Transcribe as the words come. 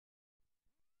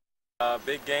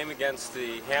Big game against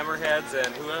the Hammerheads,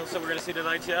 and who else are we going to see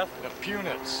tonight, Jeff? The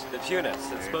Punitz. The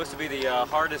Punitz. It's supposed to be the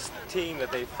hardest team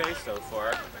that they've faced so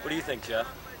far. What do you think, Jeff?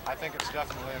 I think it's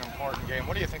definitely an important game.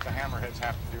 What do you think the Hammerheads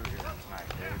have to do here tonight,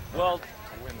 Dave? Well, to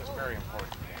win this very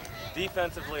important game.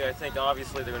 Defensively, I think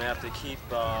obviously they're going to have to keep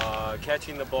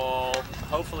catching the ball,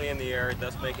 hopefully in the air,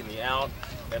 thus making the out.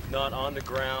 If not on the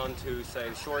ground, to say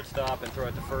shortstop and throw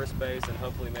it to first base, and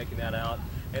hopefully making that out.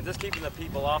 And just keeping the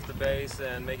people off the base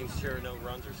and making sure no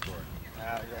runs are scored.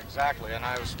 Yeah, exactly. And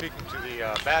I was speaking to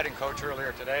the batting coach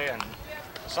earlier today, and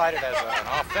decided as an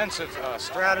offensive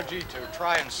strategy to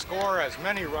try and score as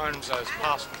many runs as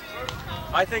possible.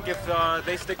 I think if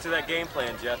they stick to that game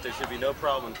plan, Jeff, there should be no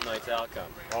problem in tonight's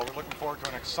outcome. Well, we're looking forward to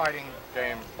an exciting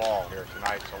game of ball here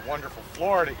tonight. It's a wonderful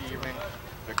Florida evening.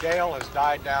 The gale has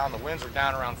died down. The winds are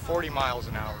down around 40 miles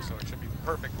an hour, so it should be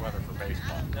perfect weather for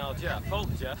baseball. Now, Jeff, hold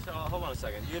on a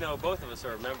second. You know, both of us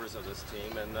are members of this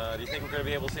team, and do you think we're going to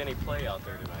be able to see any play out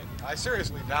there tonight? I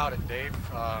seriously doubt it, Dave.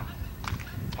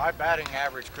 My batting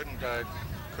average couldn't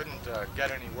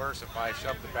get any worse if I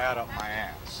shoved the bat up my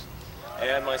ass.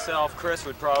 And myself, Chris,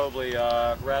 would probably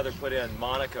rather put in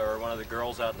Monica or one of the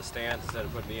girls out in the stands instead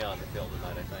of putting me on the field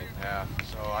tonight, I think. Yeah,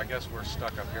 so I guess we're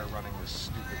stuck up here running this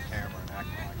stupid camera and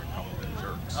acting like a couple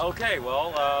of jerks. Okay,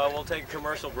 well, we'll take a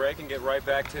commercial break and get right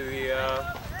back to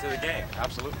the game.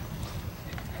 Absolutely.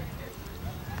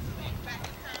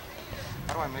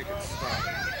 How do I make it stop?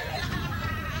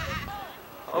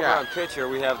 Over on pitcher,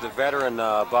 we have the veteran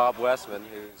Bob Westman,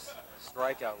 whose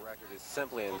strikeout record is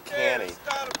simply uncanny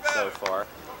so far.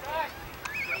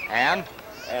 And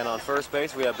on first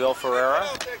base, we have Bill Ferreira.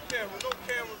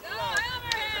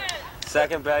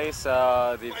 Second base,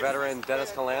 the veteran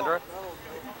Denis Calandra.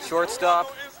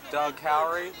 Shortstop, Doug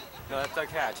Howery. No, that's Doug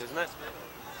Hatch, isn't it?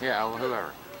 yeah, well,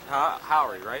 whoever.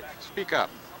 Howery, right? Speak up.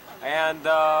 And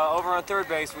over on third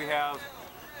base, we have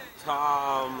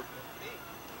Tom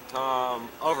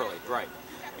Overly, right.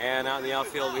 And out in the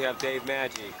outfield, we have Dave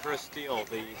Maggi, Chris Steele,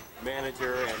 the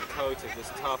manager and coach of this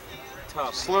tough.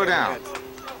 Slow down.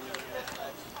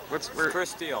 Chris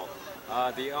Steele,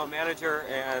 the manager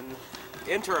and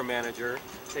interim manager,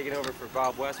 taking over for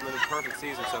Bob Westman. Perfect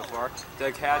season so far.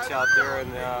 Doug Hatch out there in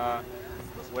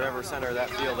whatever center of that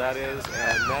field that is.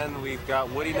 And then we've got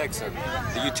Woody Nixon,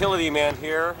 the utility man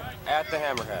here at the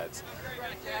Hammerheads.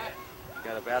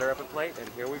 Got a batter up at plate, and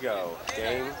here we go.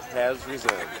 Game has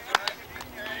resumed.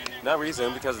 Not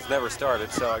resumed because it's never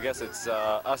started, so I guess it's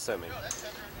assuming.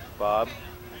 Bob.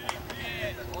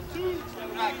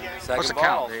 What's the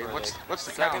count, Dave? What's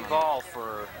the second ball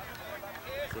for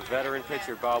the veteran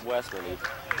pitcher Bob Westman? He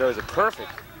throws a perfect,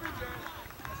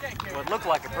 what looked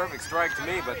like a perfect strike to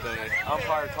me, but the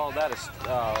umpire called that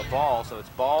a ball, so it's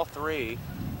ball 3,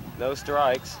 no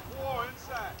strikes.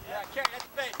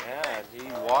 And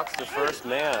he walks the first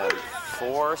man.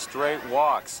 4 straight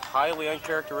walks. Highly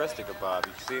uncharacteristic of Bob.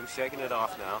 You see him shaking it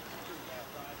off now.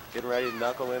 Getting ready to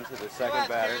knuckle into the second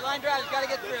batter. Line drive, got to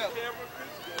get through.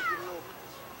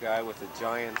 Guy with the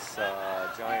giant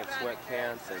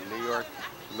sweatpants and New York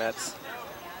Mets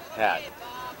hat.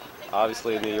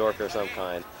 Obviously a New Yorker of some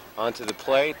kind. Onto the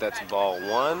plate. That's ball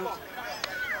 1.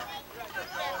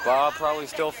 Bob probably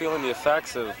still feeling the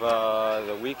effects of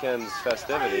the weekend's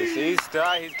festivities. He's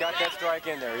got that strike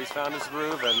in there. He's found his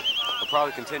groove, and will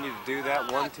probably continue to do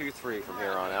that. 1, 2, 3 from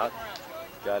here on out.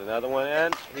 Got another one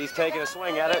in. He's taking a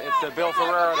swing at it. It's the Bill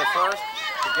Ferreira to first.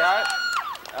 He got it.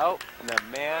 Oh, and the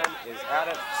man is at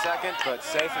it second, but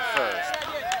safe at first.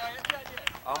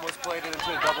 Almost played it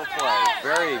into a double play.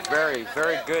 Very, very,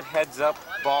 very good heads-up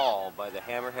ball by the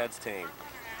Hammerheads team.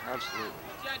 Absolutely.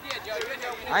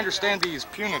 I understand these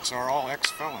Punitz are all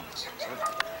ex-felons.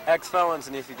 Ex-felons,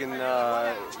 and if you can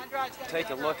take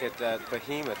a look at that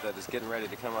behemoth that is getting ready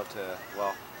to come up to,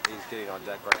 well, he's getting on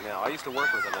deck right now. I used to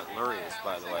work with him at Lurie's,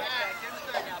 by the way.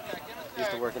 He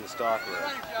used to work in the stock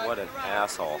room. What an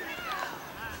asshole.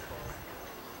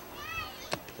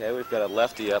 Okay, we've got a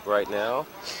lefty up right now.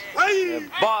 And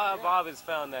Bob has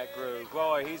found that groove.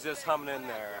 Boy, he's just humming in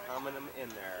there, humming him in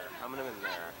there, humming him in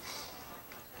there.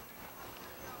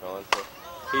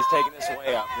 He's taking this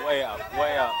way up, way up,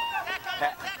 way up.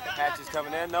 Hatch is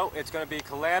coming in. No, it's going to be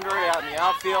Calandra out in the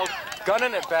outfield,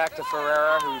 gunning it back to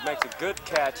Ferreira, who makes a good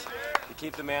catch to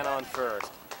keep the man on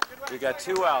first. We've got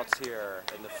 2 outs here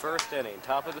in the first inning,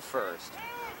 top of the first.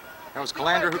 That was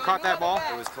Calandra who caught that ball?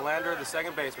 It was Calandra, the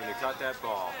second baseman, who caught that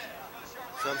ball.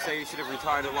 Some say he should have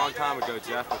retired a long time ago,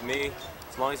 Jeff. With me,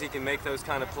 as long as he can make those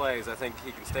kind of plays, I think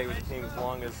he can stay with the team as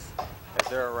long as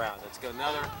they're around. Let's go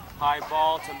another high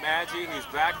ball to Maggi. He's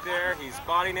back there. He's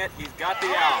spotting it. He's got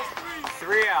the out.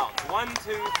 3 outs. 1, 2,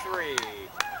 3.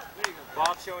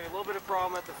 Bob showing a little bit of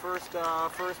problem at the first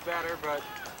batter, but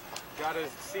got his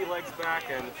sea legs back,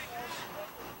 and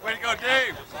way to go,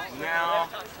 Dave!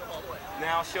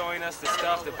 Now showing us the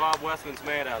stuff that Bob Westman's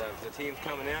made out of. The team's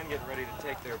coming in, getting ready to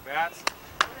take their bats.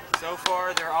 So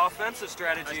far, their offensive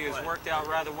strategy has worked out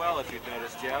rather well, if you've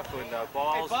noticed, Jeff. When the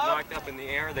ball's knocked up in the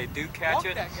air, they do catch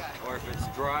it, or if it's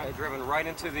driven right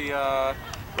into the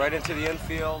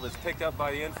infield, it's picked up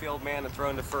by the infield man and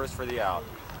thrown to first for the out.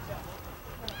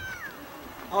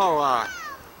 Oh,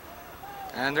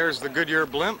 and there's the Goodyear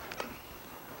blimp.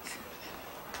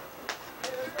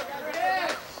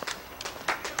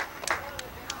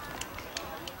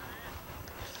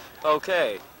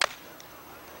 Okay.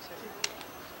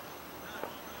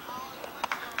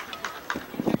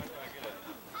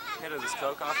 Hit of this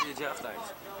Coke off of you, Jeff?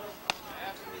 Thanks.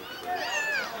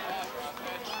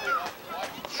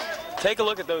 Take a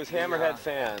look at those Hammerhead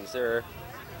fans.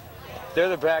 They're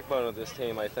the backbone of this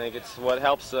team, I think. It's what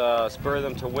helps spur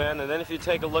them to win. And then if you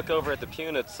take a look over at the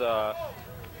Punitz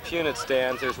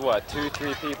stands, there's what,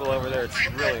 2-3 people over there.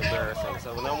 It's really embarrassing.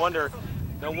 So no wonder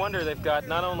they've got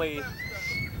not only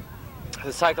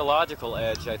the psychological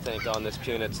edge, I think, on this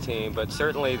Punitz team, but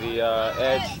certainly the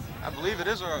edge. I believe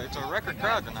it's a record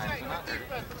crowd tonight, isn't it?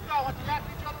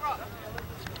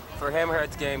 For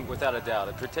Hammerheads game, without a doubt,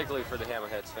 and particularly for the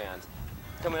Hammerheads fans.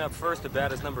 Coming up first to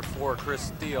bat is number 4, Chris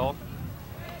Steele.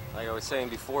 Like I was saying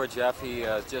before, Jeff, he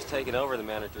has just taken over the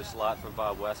manager slot from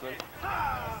Bob Westman.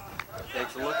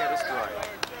 Takes a look at his strike.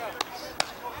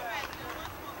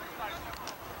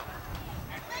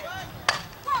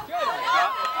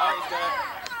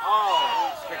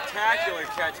 Oh, spectacular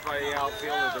catch by the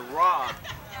outfielder to rob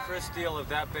Chris Steele of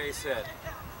that base hit.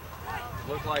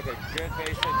 Looked like a good base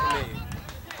hit to me.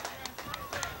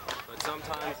 But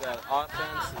sometimes that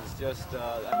offense is just,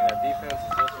 that defense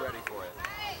is just ready for it.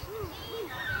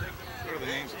 What are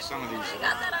the names of some of these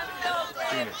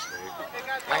units, Dave?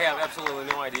 I have absolutely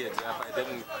no idea, Jeff. I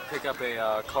didn't pick up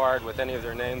a card with any of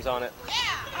their names on it.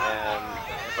 And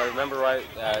if I remember right,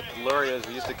 at Luria's,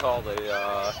 we used to call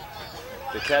the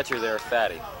catcher there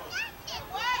Fatty.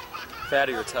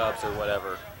 Fatty or Tubbs or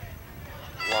whatever,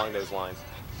 along those lines.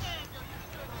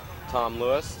 Tom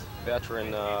Lewis,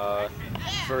 veteran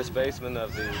first baseman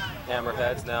of the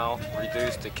Hammerheads, now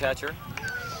reduced to catcher.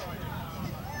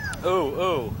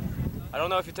 Ooh. I don't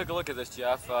know if you took a look at this,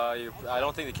 Jeff. I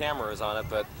don't think the camera is on it,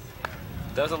 but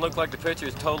it doesn't look like the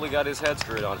pitcher's totally got his head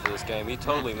screwed on for this game. He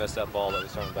totally missed that ball that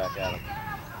was thrown back at him.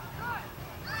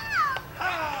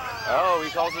 Oh, he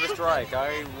calls it a strike.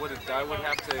 I'd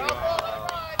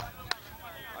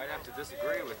have to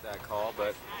disagree with that call,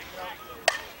 but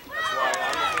that's why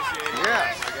I'm officiating.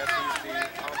 Yes. I guess he's the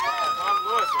Tom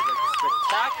Lewis with a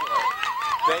spectacular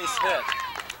base hit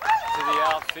to the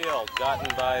outfield, gotten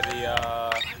by the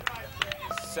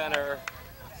center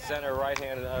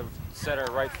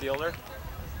right fielder,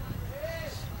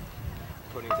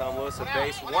 putting Tom Lewis at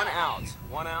base. One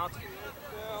out.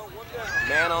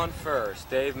 Man on first.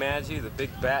 Dave Maggi, the big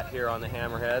bat here on the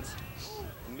Hammerheads.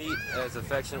 Meat, as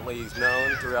affectionately he's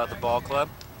known throughout the ball club.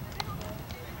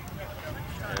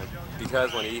 And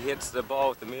because when he hits the ball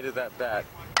with the meat of that bat,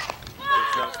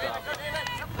 there's no stopping.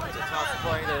 It's a tough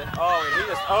play to. Oh, and he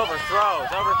just overthrows.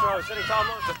 Sending Tom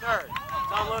Lewis to third.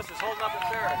 Tom Lewis is holding up at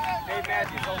third. Dave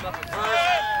Maggi is holding up at first.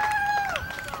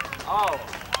 Oh.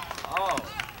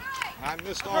 I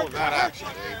missed all of that action,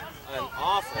 Dave. An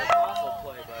awful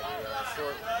play by the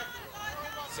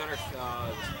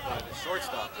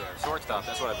shortstop there. Shortstop,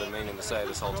 that's what I've been meaning to say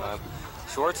this whole time.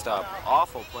 Shortstop,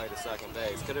 awful play to second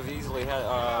base. Could have easily had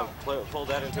pulled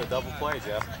that into a double play,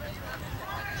 Jeff.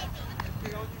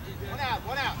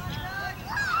 One out.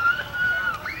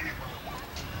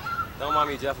 Don't mind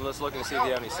me, Jeff. I'm just looking to see if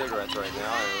you have any cigarettes right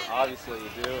now. And obviously you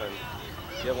do, and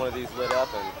get one of these lit up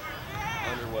and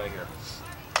underway here.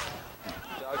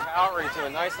 Doug Howery to a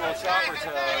nice little chopper to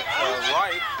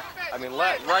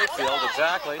right field,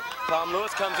 exactly. Tom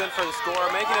Lewis comes in for the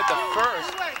score, making it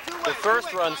the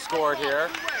first run scored here.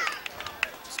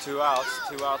 It's two outs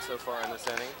so far in this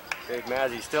inning. Dave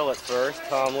Maggi still at first.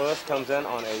 Tom Lewis comes in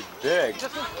on a big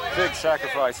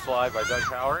sacrifice fly by Doug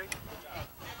Howery.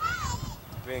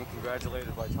 Being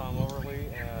congratulated by Tom Overly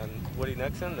and Woody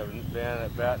Nixon, the man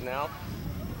at bat now.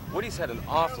 Woody's had an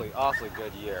awfully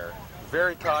good year.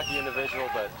 Very cocky individual,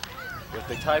 but with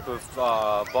the type of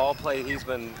ball play he's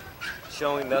been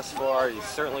showing thus far, he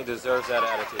certainly deserves that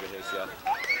attitude of his, Jeff.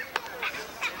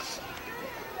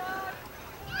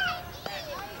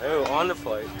 Oh, on the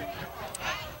plate.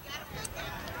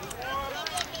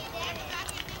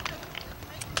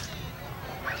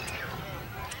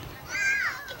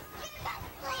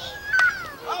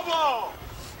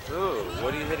 Ooh,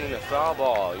 Woody hitting the foul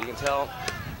ball. You can tell.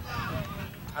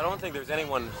 I don't think there's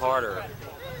anyone harder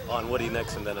on Woody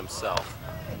Nixon than himself.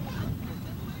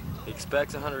 He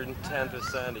expects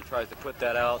 110%. He tries to put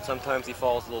that out. Sometimes he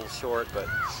falls a little short, but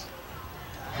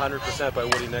 100% by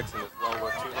Woody Nixon is well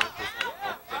worth 200%. Looks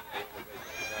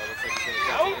like he's going to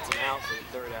catch it. It's an out for the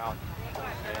third out.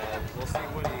 And we'll see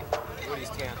Woody's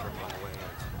tantrum on the way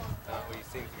in. He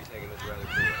seems to be taking this rather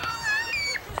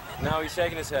cool. Now he's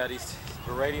shaking his head. He's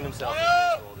berating himself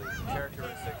as usual. The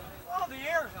characteristic. Oh, the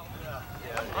air held it up.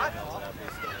 Yeah, the air held it up.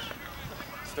 He's going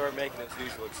to start making his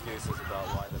usual excuses about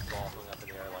why the ball hung up in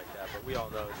the air like that. But we all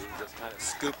know that he just kind of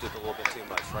scooped it a little bit too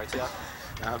much, right, Jeff?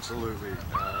 Absolutely.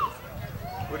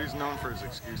 Woody's known for his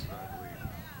excuses, I believe.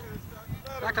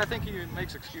 In fact, I think he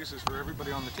makes excuses for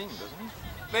everybody on the team, doesn't he?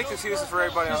 Makes excuses for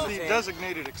everybody on the team. He's the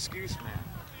designated excuse man.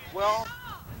 Well,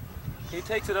 he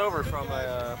takes it over from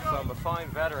a fine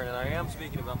veteran, and I am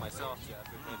speaking about myself, Jeff,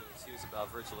 who made an excuse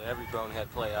about virtually every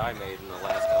bonehead play I made in the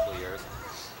last couple of years.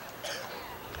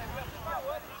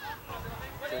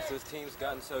 Since this team's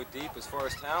gotten so deep as far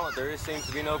as talent, there seems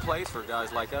to be no place for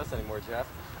guys like us anymore, Jeff.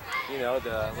 You know,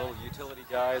 the little utility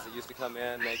guys that used to come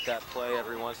in, make that play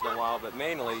every once in a while, but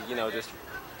mainly, you know, just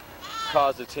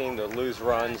cause the team to lose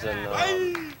runs. And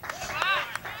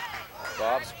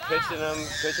Bob's pitching him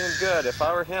good. If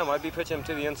I were him, I'd be pitching him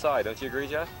to the inside. Don't you agree,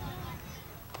 Jeff?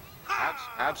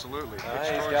 Absolutely.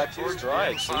 He's got two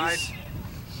strikes.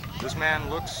 This man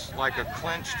looks like a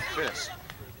clenched fist.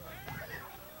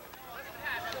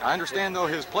 I understand, though,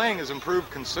 his playing has improved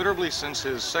considerably since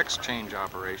his sex change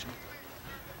operation.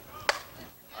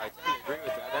 I totally agree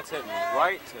with that. That's hitting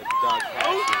right to Doug Patch.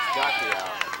 He's got the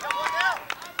out.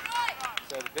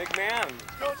 So the big man,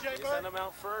 you send him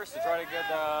out first to try to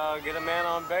get a man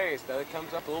on base. That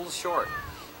comes up a little short.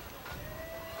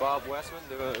 Bob Westman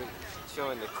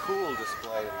showing the cool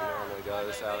display that he normally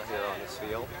does out here on this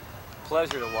field.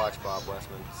 Pleasure to watch Bob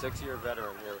Westman, 6-year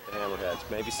veteran here with the Hammerheads,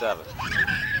 maybe 7.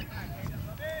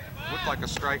 Looked like a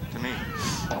strike to me.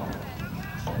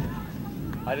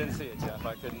 I didn't see it, Jeff.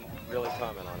 I couldn't really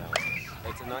comment on that.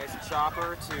 It's a nice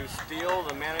chopper to Steele,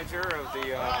 the manager of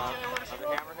the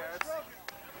Hammerheads.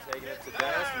 Taking it to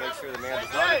Denis to make sure the man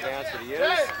does not advance, but he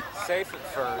is safe at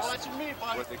first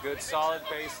with a good solid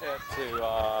base hit to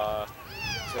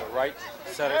right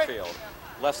center field,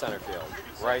 left center field,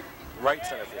 right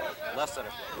center field, left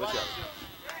center field, whichever.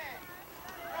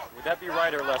 Would that be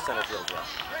right or left center field, Jeff?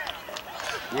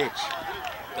 Which?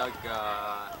 Doug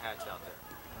Hatch out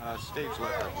there. Stage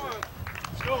left.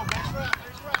 Let's go, next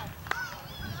round.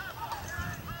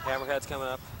 Hammerheads coming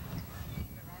up.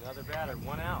 Another batter,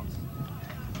 1 out.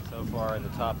 So far in the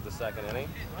top of the second inning.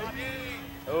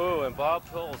 Oh, and Bob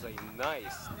pulls a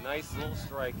nice little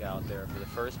strike out there for the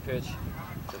first pitch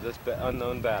to this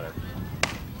unknown batter.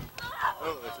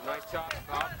 Oh, it's a nice chop.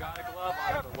 Bob got a glove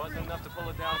on it, but wasn't enough to pull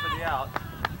it down for the out.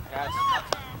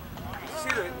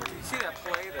 Did you see that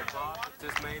play that Bob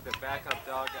just made, the backup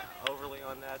dog overly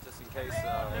on that, just in case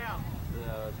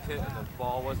the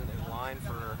ball wasn't in line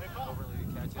for overly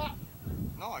to catch it?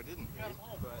 No, I didn't.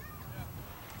 But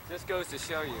this goes to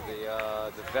show you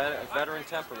the veteran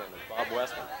temperament of Bob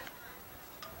Westman.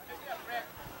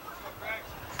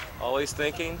 Always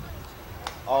thinking,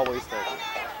 always thinking.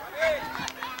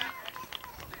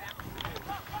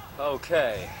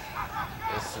 Okay,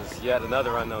 this is yet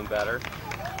another unknown batter.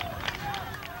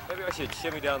 Maybe I should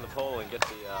shimmy down the pole and get the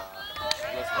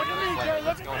player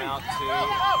that's going out to a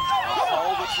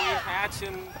hole between Hatch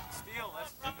and Steele.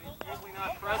 That's usually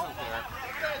not present there.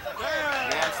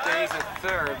 Man stays at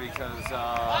third because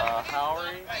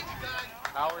Howard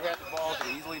had the ball,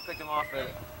 could easily pick him off. The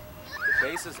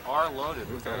bases are loaded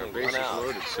with only 1 out.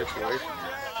 Loaded situation.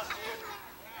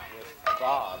 With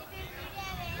Bob,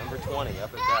 number 20,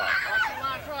 up at bat.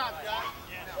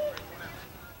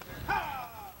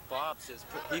 Bob's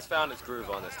he's found his groove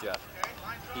on this, Jeff.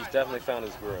 He's definitely found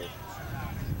his groove.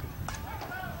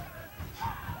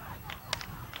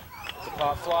 The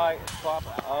pop fly,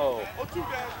 oh.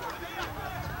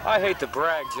 I hate to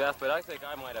brag, Jeff, but I think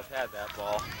I might have had that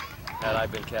ball had I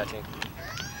been catching.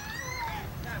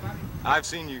 I've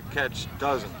seen you catch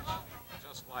dozens,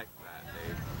 just like that,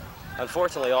 Dave.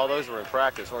 Unfortunately, all those were in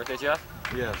practice, weren't they, Jeff?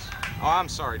 Yes. Oh, I'm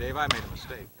sorry, Dave. I made a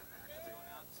mistake.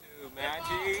 Going out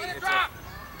to Maggie. It's a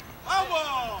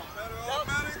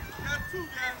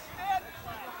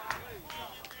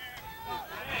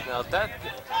now that,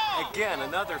 again,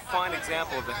 another fine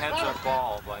example of the heads-up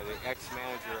ball by the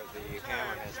ex-manager of the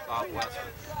Hammerheads, Bob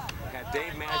Westman. Had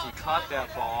Dave Maggi caught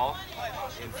that ball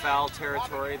in foul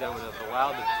territory, that would have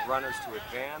allowed the runners to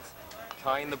advance,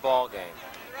 tying the ball game.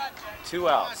 2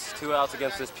 outs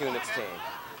against this Punitz team.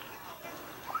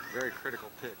 very critical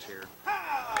pitch here.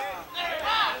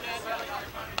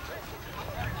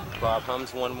 Bob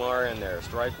hums one more in there.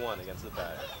 Strike one against the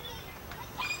batter.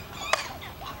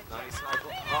 Nice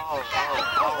cycle.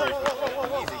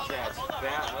 Easy catch. This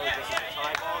is a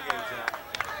tie ball game, Jeff.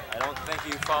 I don't think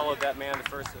you followed that man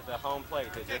the home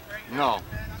plate, did you? No.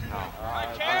 I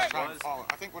was trying to follow.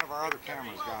 I think one of our other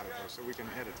cameras got it though, so we can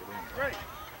edit it in. Great.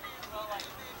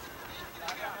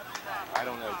 I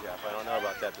don't know, Jeff. I don't know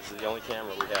about that. This is the only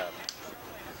camera we have.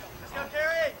 Let's go,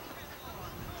 Terry.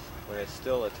 When it's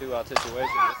still a two-out situation,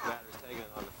 this batter's taking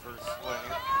it on the first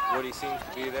swing. Woody seems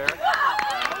to be there. Looking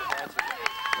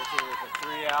with the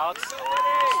 3 outs.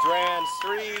 Strands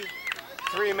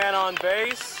three men on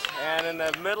base, and in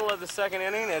the middle of the second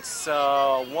inning, it's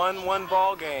a 1-1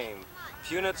 ball game.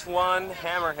 Punitz 1,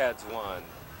 Hammerheads 1.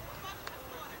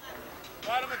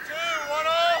 Bottom of 2,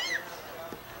 1-0.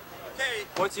 Okay.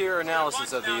 What's your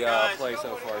analysis of the play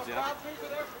so far, Jeff?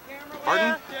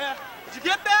 Pardon? Yeah. Did you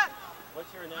get that?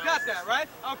 What's your You analysis? got that, right?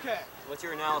 Okay. What's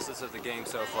your analysis of the game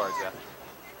so far, Jeff?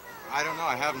 I don't know.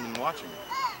 I haven't been watching it.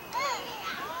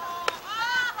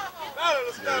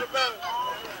 Let's go.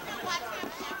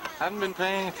 Haven't been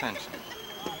paying attention.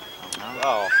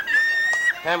 Oh.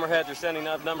 Hammerheads are sending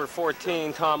up number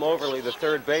 14, Tom Overly, the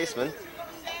third baseman.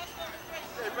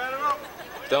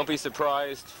 Don't be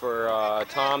surprised for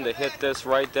Tom to hit this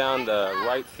right down the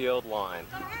right field line.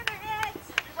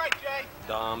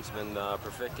 Dom's been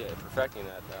perfecting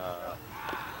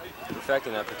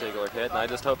that particular hit, and I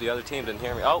just hope the other team didn't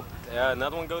hear me. Oh, yeah,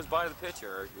 another one goes by the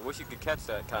pitcher. I wish you could catch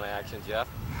that kind of action, Jeff.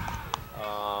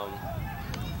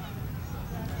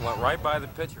 Went right by the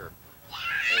pitcher.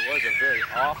 It was a very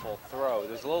awful throw.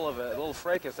 There's a little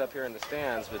fracas up here in the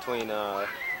stands between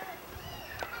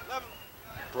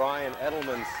Brian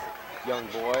Edelman's young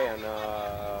boy and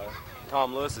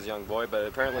Tom Lewis's young boy, but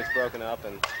apparently it's broken up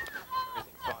and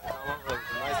everything's fine. Tom Overly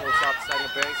with a nice little shot to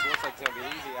second base. It looks like it's going to be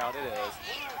easy out. It is.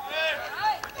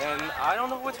 And I don't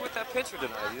know what's with that pitcher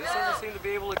tonight. He just doesn't seem to be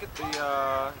able to get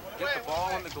the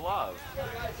ball in the glove.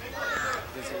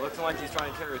 It looks like he's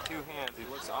trying to carry with 2 hands. He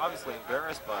looks obviously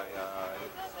embarrassed by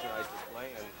tonight's display,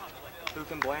 and who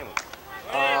can blame him?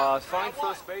 Fine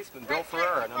first baseman Bill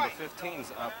Ferreira, number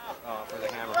 15's up for the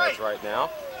Hammerheads right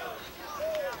now.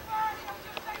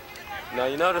 Now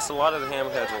you notice a lot of the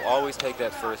Hammerheads will always take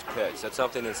that first pitch. That's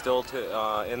something instilled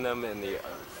in them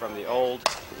from the old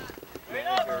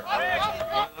manager.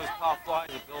 One of those pop flies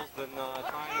that Bill's been trying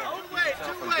to keep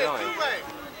himself from doing.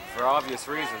 For obvious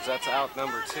reasons, that's out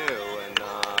number 2, and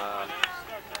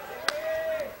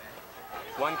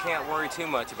one can't worry too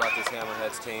much about this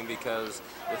Hammerheads team because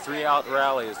the 3-out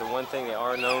rally is the one thing they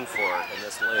are known for in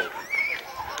this league.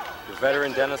 The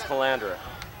veteran Denis Calandra.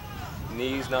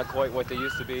 Knees not quite what they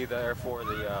used to be, therefore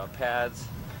the pads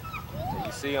that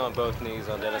you see on both knees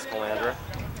on Denis Calandra.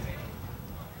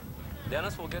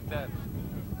 Denis will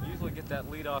usually get that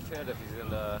leadoff hit if he's in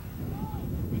the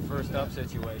first up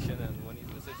situation, and when he's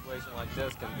in a situation like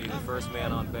this, can be the first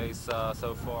man on base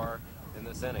so far in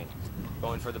this inning.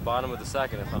 Going for the bottom of the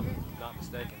second, if I'm not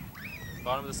mistaken.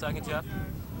 Bottom of the second, Jeff?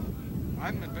 I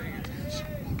haven't been paying attention.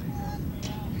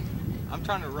 I'm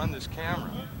trying to run this camera.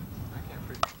 I can't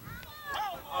figure.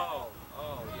 Oh,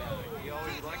 yeah. He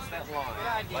always likes that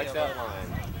line. Likes that line.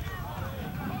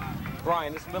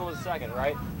 Brian, this is the middle of the second,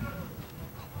 right?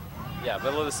 Yeah,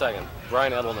 middle of the second.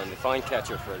 Brian Edelman, the fine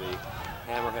catcher for the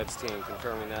Hammerheads team,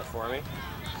 confirming that for me.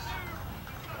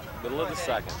 Middle of the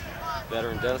second.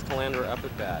 Veteran Denis Calandra up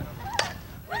at bat.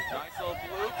 Nice little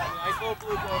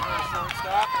bloop over the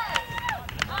shortstop.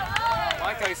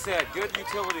 Like I said, good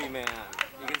utility man.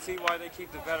 You can see why they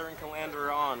keep the veteran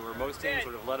Calandra on, where most teams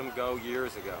would have let him go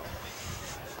years ago.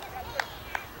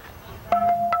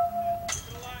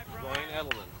 Brian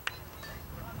Edelman.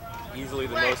 Easily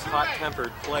the most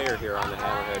hot-tempered player here on the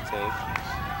Hammerhead team.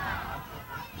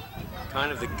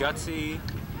 Kind of the gutsy,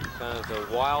 kind of the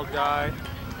wild guy.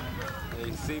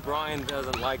 You see, Brian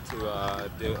doesn't like to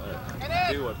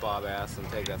do what Bob asked and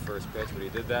take that first pitch, but he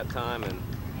did that time, and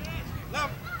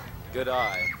good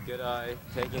eye,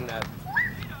 taking that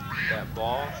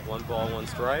ball. 1 ball, 1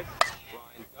 strike.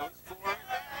 Brian goes for it.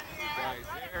 The guy's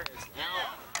there. It's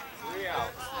out. 3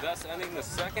 outs. Thus ending the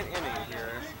second inning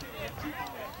here.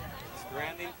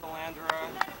 Stranding Calandra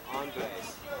on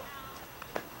base.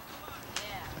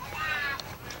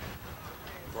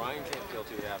 Brian can't feel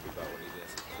too happy about what he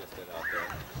just did out there.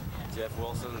 Jeff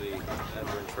Wilson, the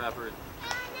veteran trapper.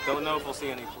 Don't know if we'll see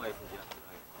any play from Jeff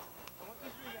tonight.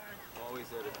 Always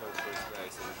there to coach first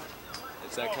base, and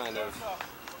it's that kind of,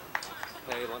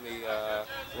 hey, let me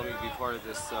be part of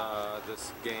this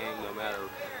this game, no matter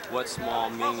what small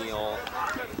menial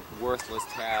worthless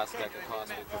task I could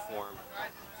possibly perform,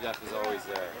 Jeff is always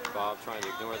there. Bob trying to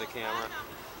ignore the camera,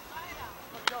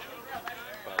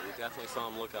 but we definitely saw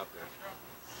him look up there.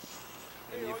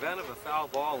 In the event of a foul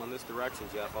ball in this direction,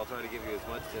 Jeff, I'll try to give you as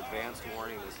much advanced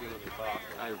warning as humanly possible.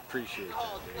 I appreciate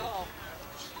that, Dave.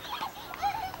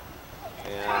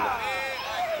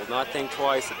 And will not think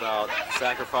twice about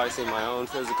sacrificing my own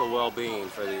physical well-being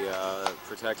for the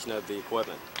protection of the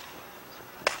equipment.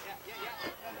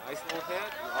 Nice little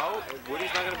hit. Oh,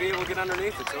 Woody's not going to be able to get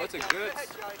underneath it, so it's a good,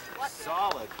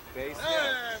 solid base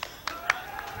hit.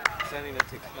 Sending it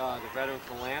to the veteran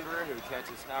Calandra, who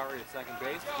catches Howard at second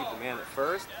base to keep the man at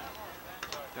first.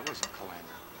 That wasn't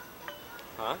Calandra.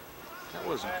 Huh? That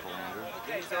wasn't Calandra.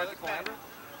 Did he throw it to Calandra?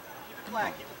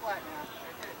 Keep it flat now.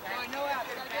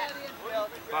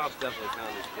 Bob's definitely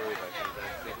found his groove, I think. I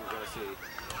think we're going to see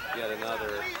yet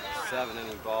another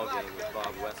 7-inning ball game with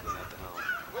Bob Westman at the helm.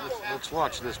 Let's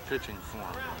watch this pitching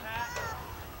form.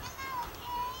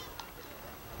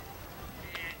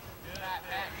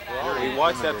 Well, we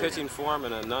watched that pitching form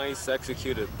and a nice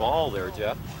executed ball there,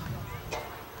 Jeff.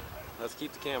 Let's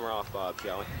keep the camera off, Bob,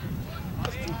 shall we?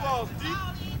 That's 2 balls deep.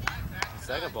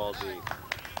 Second ball deep.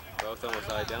 Both almost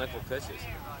identical pitches.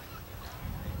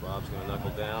 Bob's going to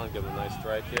knuckle down, give him a nice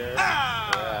strike here.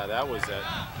 Yeah, that was it.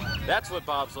 That's what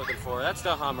Bob's looking for. That's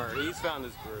the Hummer. He's found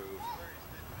his groove.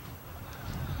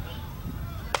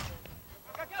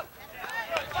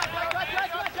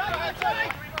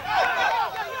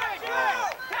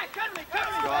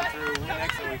 He's gone through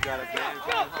next, and we've got a man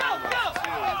coming home. That's 2.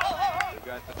 We've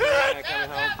got the third man coming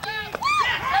home.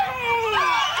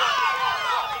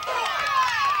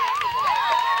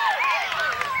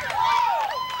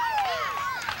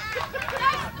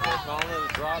 Calling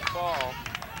it a drop ball.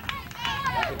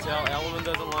 You can tell Elliman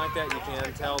doesn't like that. You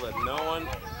can tell that no one.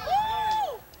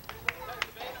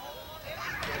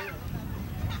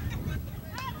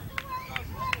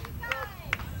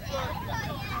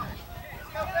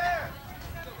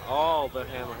 All but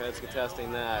Hammerheads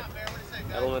contesting that.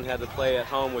 Elliman had to play at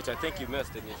home, which I think you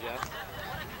missed, didn't you, Jeff?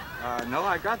 No,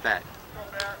 I got that.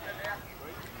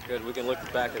 Good. We can look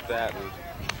back at that and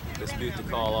dispute the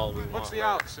call all we want. What's the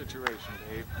out situation,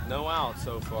 Dave? No out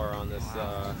so far on this.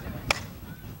 Magic's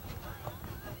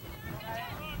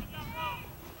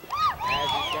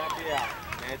got the out.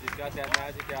 Magic's got that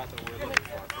magic out that we're looking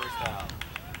for. First out.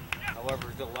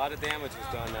 However, a lot of damage was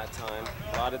done that time.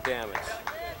 A lot of damage.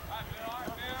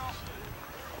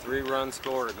 3 runs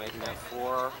scored, making that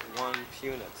 4-1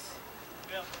 Punitz.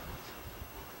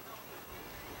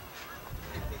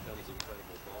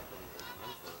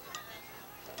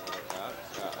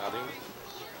 Outing.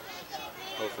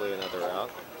 Hopefully another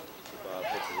out. Bob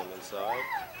pitches him inside.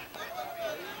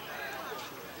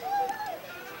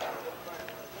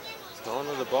 He's going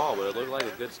to the ball, but it looked like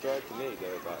a good strike to me,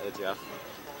 Jeff.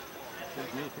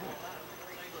 Me too.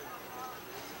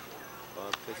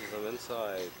 Bob pitches him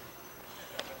inside.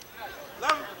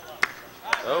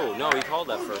 Oh, no, he called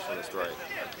that first one a strike.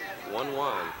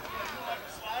 1-1.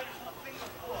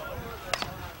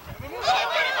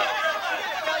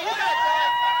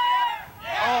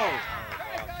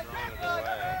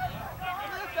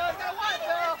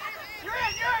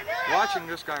 Watching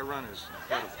this guy run is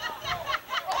incredible.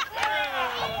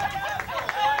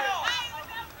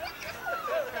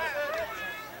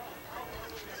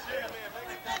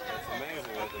 It's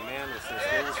amazing that the man with such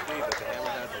little speed that the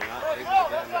Hammerheads are not able to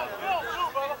get him out of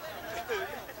there.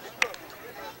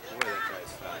 Boy, that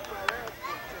guy's fat.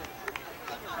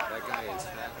 That guy is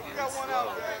fat and slow,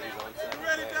 but he's on second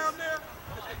Ready base. down there?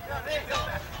 There you go.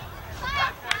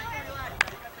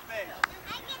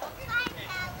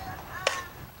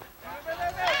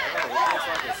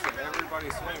 Everybody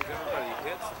swings, everybody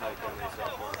hits type on these so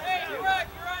far. You're right.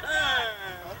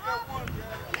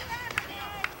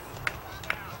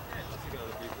 It's going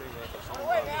to be pretty much a home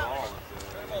run ball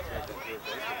if they take that third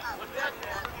baseman.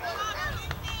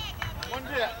 One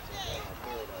dip.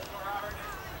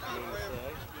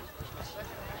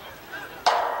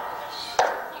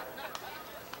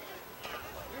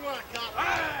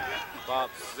 Bob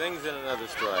sings in another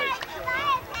strike.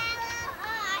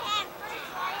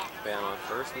 Man on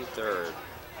first and third.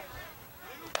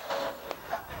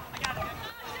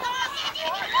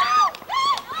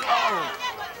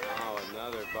 Oh,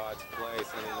 another botched play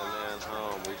sending the man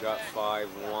home. We got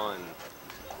 5-1.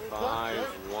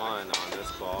 5-1 on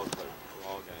this ball game.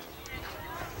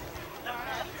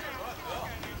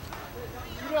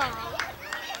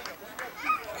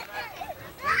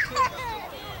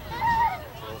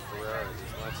 Joe Ferreira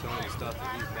just not showing the stuff that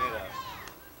he's made of.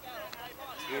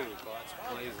 2 botched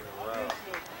plays in a row.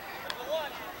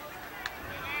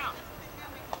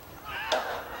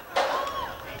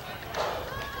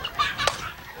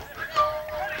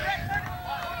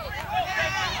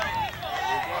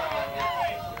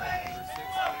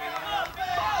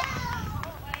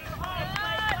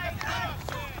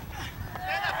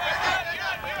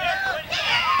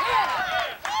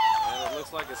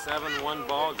 7-1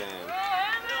 ball game.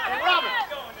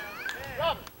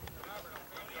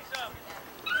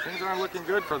 Things aren't looking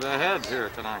good for the Heads here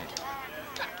tonight.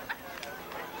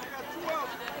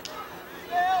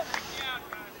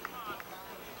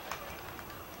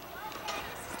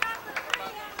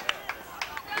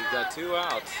 We've got 2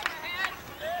 outs.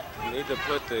 We need to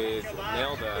put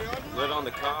nail the lid on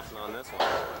the coffin on this one.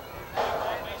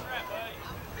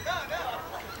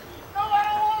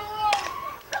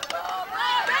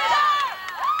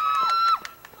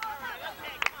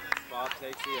 Bob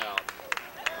takes the out.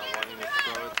 Wanting to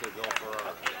throw it to go for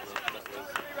let's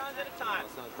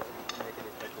not make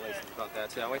any speculations about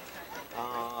that, shall we?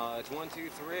 It's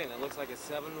 1-2-3, and it looks like a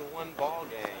 7-1 ball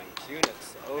game.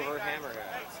 Punitz over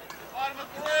Hammerheads. Bottom of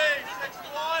 3,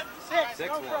 6-1. 6-1.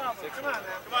 No problem. Come on, man.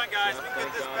 Come on, guys. We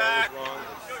get this back.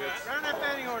 Run that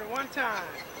batting order one time.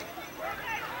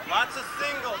 Lots of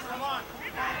singles. Come on.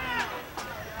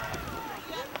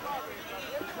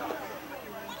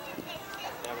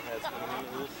 Hammerheads coming in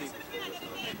a little cheap for this one.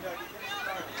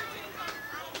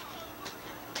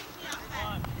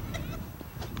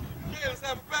 Okay, let's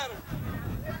have a battle.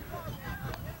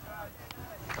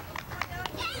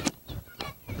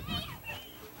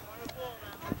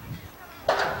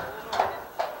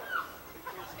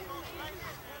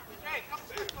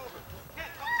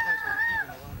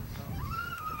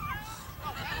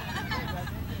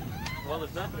 Well,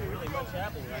 there's nothing really much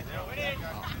happening right now.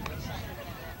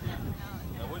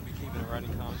 I would be keeping a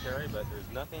running commentary, but there's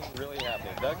nothing really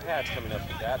happening. Doug Patch coming up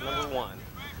to bat, number one.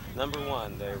 Number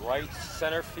one, the right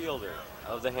center fielder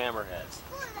of the Hammerheads.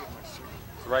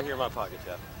 It's right here in my pocket,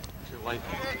 Jeff.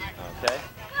 Okay.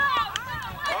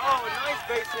 Oh, nice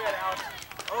base hit out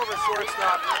over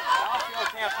shortstop. Outfield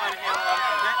can't find a handle on it,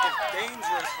 and that is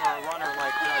dangerous for a runner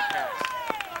like Doug Patch.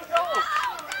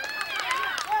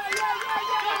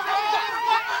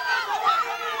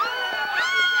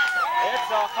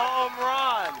 It's a home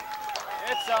run.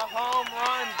 It's a home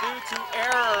run due to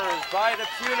errors by the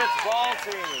Punitz ball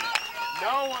team.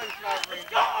 No one covering.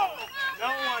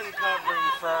 No one covering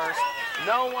first.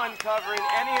 No one covering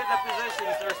any of the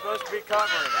positions they're supposed to be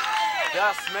covering.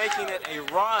 Thus making it a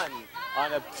run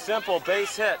on a simple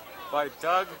base hit by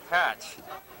Doug Patch.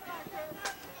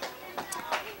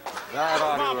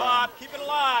 Come on, Bob. Keep it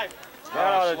alive.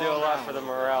 That ought to do a lot for the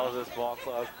morale of this ball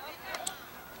club.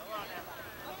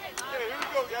 Hey, here we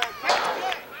go, guys.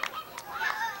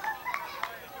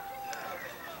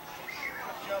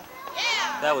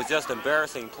 That was just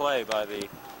embarrassing play by the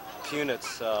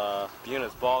Punitz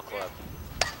ball club.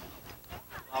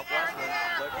 Bob Westman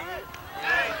looking.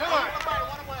 Hey, come on.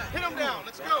 Hit him down.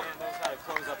 Let's go. Knows how to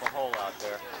close up a hole out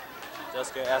there.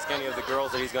 Just ask any of the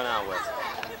girls that he's gone out with.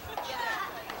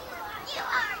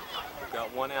 We've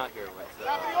got one out here with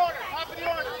Top of the order. Top of the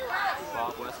order.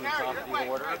 Bob Westman, top of the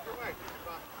order.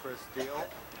 Chris Steele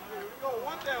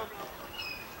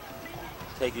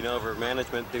taking over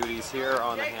management duties here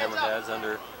on the Hammerheads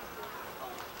under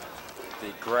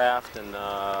the graft and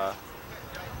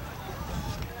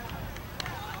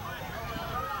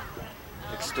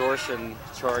extortion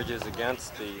charges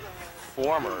against the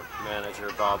former manager,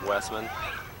 Bob Westman.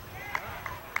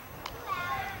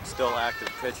 Still active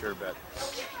pitcher, but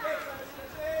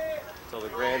until the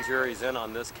grand jury's in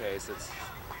on this case, it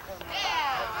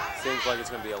seems like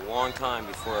it's going to be a long time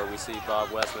before we see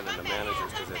Bob Westman in the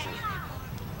manager's position.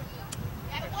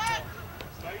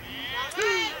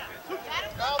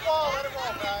 Foul ball. Let it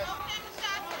roll, guys.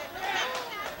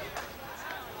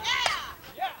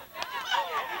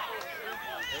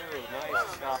 Ooh, nice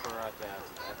stopper at the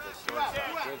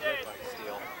shortstop. Good hit by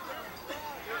Steele.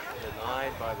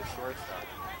 Denied by the shortstop.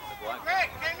 Greg,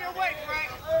 get your weight, Greg.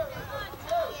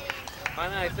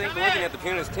 And I think looking at the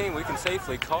Punitz team, we can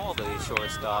safely call the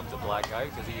shortstop the black guy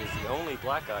because he is the only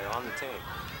black guy on the team.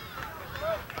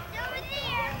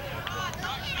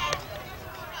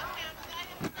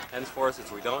 Henceforth,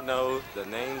 since we don't know the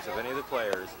names of any of the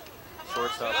players,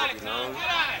 shortstop will be known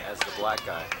as the black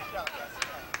guy.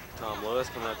 Tom Lewis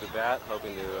coming up to bat,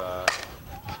 hoping to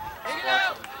spark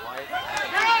some life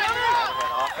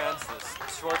on offense. The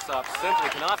shortstop simply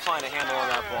cannot find a handle on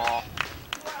that ball.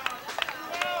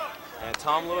 And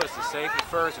Tom Lewis is safe at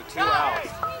first with 2 outs.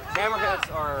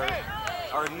 Hammerheads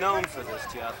are known for this,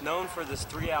 Jeff. Known for this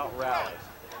 3-out rally.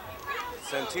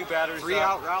 Send 2 batters.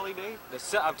 3-out rally, Dave? The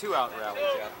 2-out rally,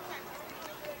 Jeff.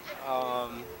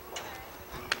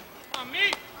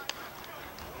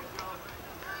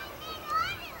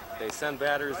 They send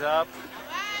batters up.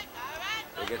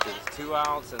 They get to 2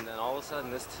 outs, and then all of a sudden,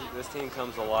 this team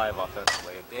comes alive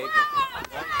offensively. And Dave,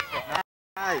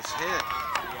 nice hit.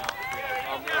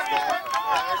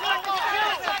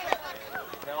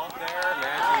 Help there.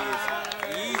 Maggie is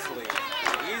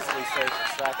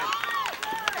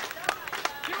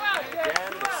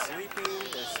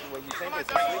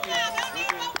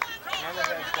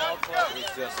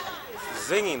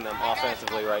zinging them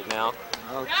offensively right now.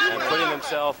 Okay. And putting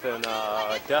himself in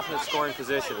a definite scoring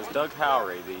position as Doug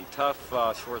Howery, the tough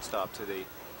shortstop to the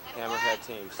Hammerhead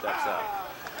team, steps up.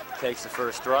 Takes the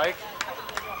first strike.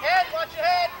 Head, watch your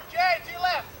head. Jay, to your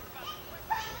left.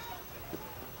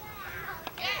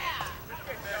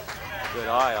 Good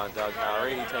eye on Doug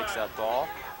Howery. He takes that ball.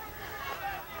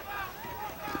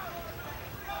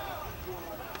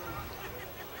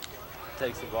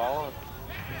 Takes the ball.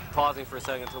 Pausing for a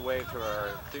second to wave to our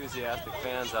enthusiastic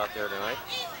fans out there tonight.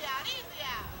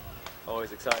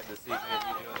 Always excited to see me and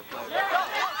you doing the play.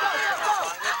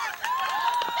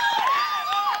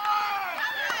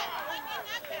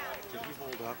 Did he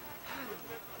hold up?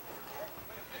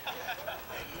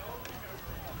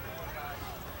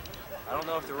 I don't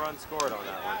know if the run scored on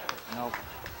that one. Nope.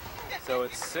 So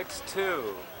it's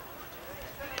 6-2.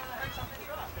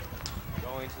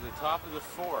 Going to the top of the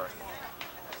fourth.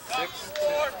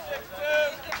 6-2.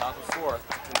 Top of fourth.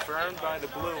 Confirmed by the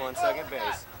blue on second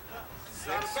base.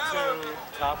 6-2.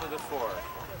 Top of the fourth.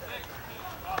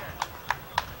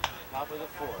 Top of the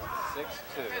fourth. 6-2.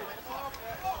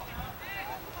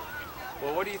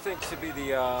 Well, what do you think should be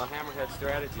the Hammerhead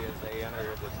strategy as they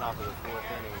enter the top of the fourth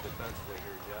inning defensively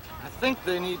here, Jeff? I think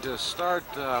they need to start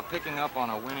picking up on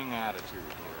a winning attitude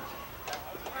here.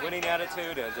 Winning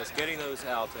attitude and just getting those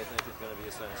outs, I think, is going to be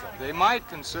essential. They might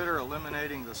consider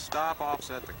eliminating the stop-offs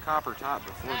at the copper top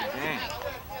before the game.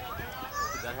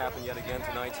 Did that happen yet again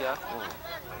tonight, Jeff? Oh,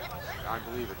 I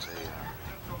believe it's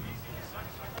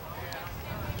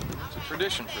a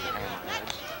tradition for the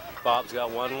Hammerheads. Bob's got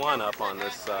 1-1 up on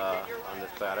this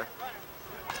batter.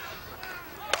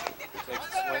 He takes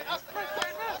a swing.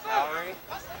 Howery.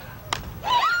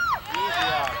 Easy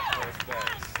out at first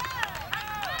base.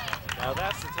 Now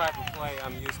that's the type of play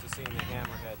I'm used to seeing the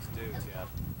Hammerheads do, Jeff.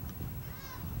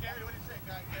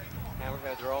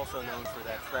 Hammerheads are also known for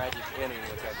that tragic inning,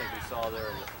 which I think we saw there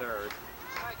in the third.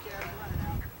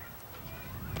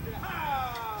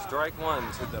 Strike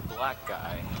one to the black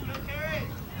guy.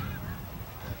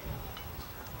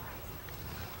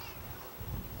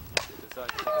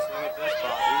 Decides to swing at this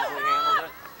ball, easily handled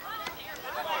it.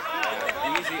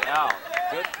 And easy out.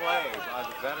 Good play by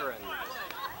the veteran.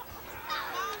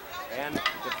 And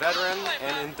the veteran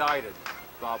and indicted,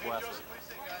 Bob Westman.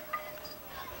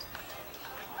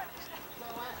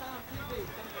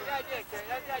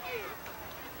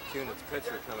 Punitz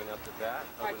pitcher coming up to bat,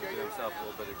 hoping to do himself a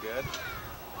little bit of good.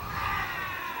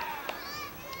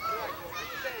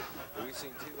 We've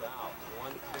seen 2 out,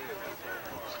 1-2 so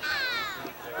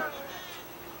far.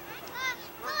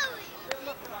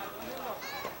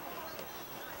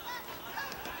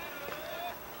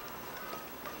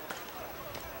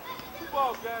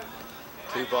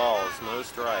 2 balls, no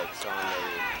strikes on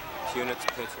the Punitz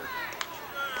pitcher.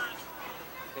 I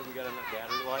think we got enough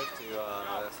battery life to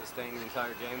sustain the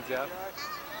entire game, Jeff.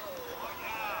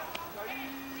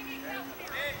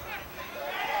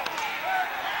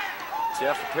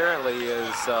 Jeff apparently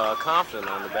is confident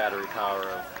on the battery power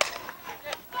of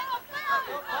Bob,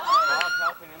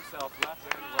 helping himself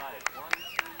left and right. 1, 2,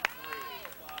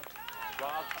 3.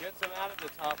 Bob gets him out at the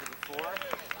top of the fourth,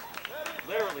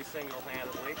 literally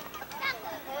single-handedly.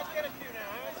 And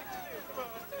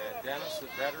Denis, the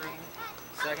veteran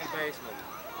second baseman,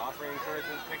 offering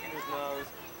encouragement, picking his nose,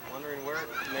 wondering where it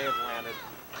may have landed.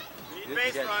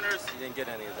 Base runners. He didn't get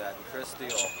any of that. And Chris Steele,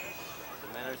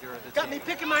 the manager of the Got team. me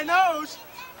picking my nose.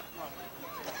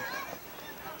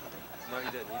 No,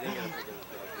 you didn't. You didn't get a pick in his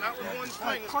nose. Not with one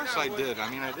swing. Of course I did. I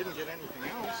mean, I didn't get anything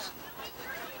else.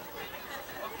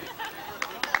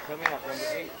 Coming up, number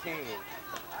 18,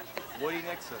 Woody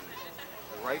Nixon,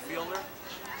 the right fielder.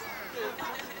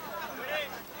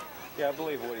 Yeah, I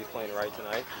believe Woody's playing right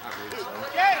tonight. I believe so.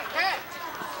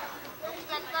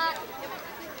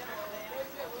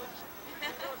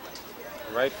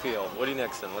 Right field, Woody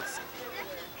Nixon.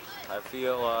 I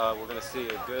feel we're going to see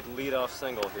a good leadoff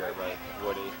single here by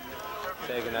Woody,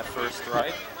 taking that first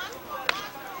strike.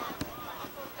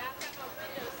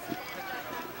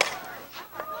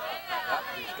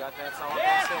 He's got that solid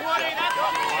base hit. We'll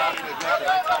have to admit that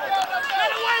that's all.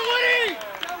 Get away, Woody!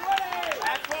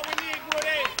 That's what we need,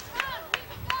 Woody.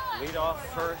 Leadoff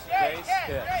first base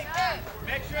hit.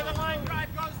 Make sure the line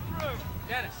drive goes through.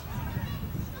 Denis.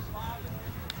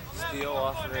 Steele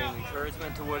offering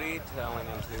encouragement to Woody, telling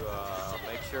him to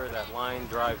make sure that line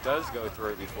drive does go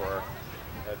through before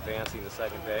advancing to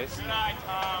second base. Good night,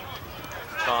 Tom.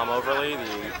 Tom Overly,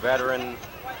 the veteran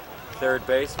third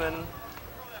baseman,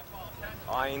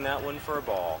 eyeing that one for a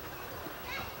ball.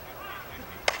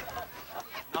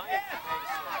 It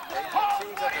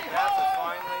seems that the bats have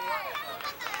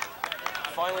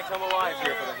finally come alive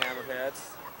here for the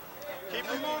Hammerheads. Keep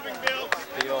it moving, Bill.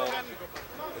 Steele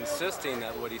insisting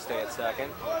that Woody stay at second.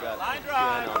 We've got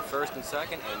Ben on first and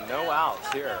second, and no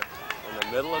outs here in the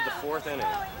middle of the fourth inning.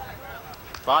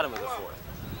 Bottom of the fourth.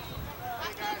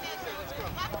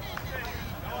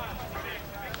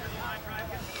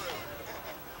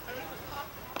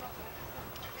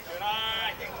 Good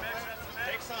eye.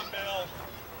 Take some, Bill.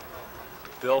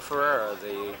 Bill Ferreira,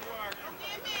 the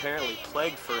apparently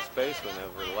plagued first baseman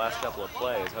over the last couple of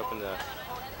plays, hoping to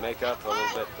make up a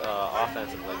little bit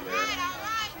offensively there.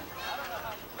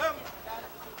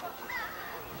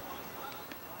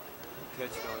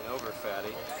 Pitch going over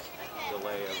Fatty.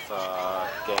 Delay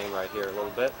of game right here a little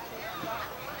bit.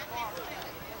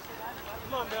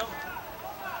 Come on, Bill.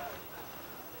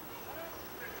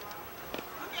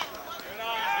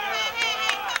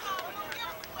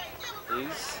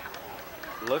 He's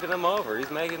looking him over.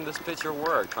 He's making this pitcher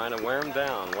work, trying to wear him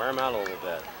down, wear him out a little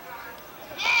bit.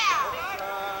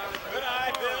 Good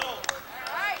eye, Bill.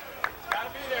 Gotta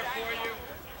be there for you.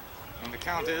 And the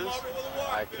count is?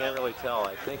 I can't really tell.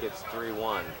 I think it's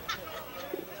 3-1.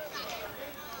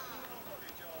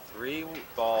 3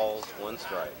 balls, 1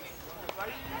 strike.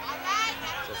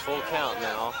 It's a full count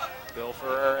now. Bill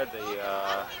Ferreira, the,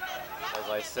 as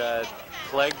I said,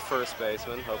 plagued first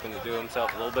baseman, hoping to do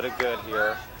himself a little bit of good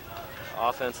here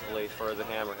offensively for the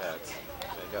Hammerheads.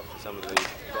 Make up for some of the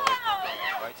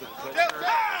right to the pitcher.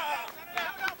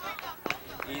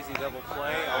 Easy double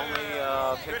play, only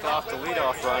picked off the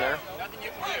leadoff runner. Nothing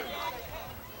you can do.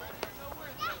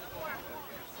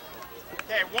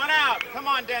 Okay, 1 out. Come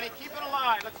on, Denny. Keep it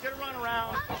alive. Let's get a run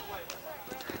around.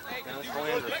 Denis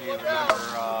Calandra, if you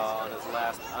remember, on his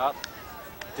last up,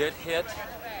 did hit a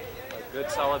good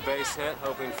solid base hit,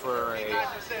 hoping for a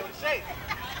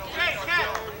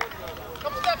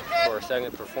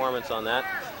second performance on that.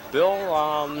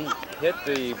 Bill hit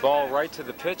the ball right to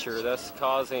the pitcher, thus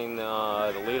causing the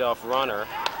leadoff runner,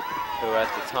 who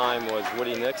at the time was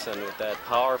Woody Nixon, with that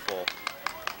powerful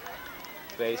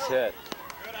base hit,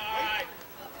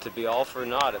 to be all for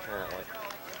naught apparently.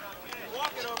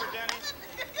 Walk it over, Denny.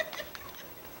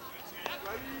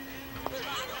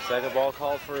 Second ball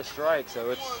called for a strike, so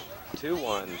it's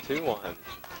 2-1, 2-1.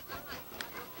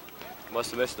 Must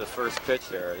have missed the first pitch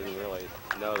there. I didn't really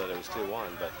know that it was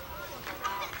 2-1, but.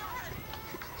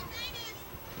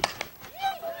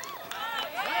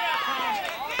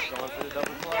 Going for the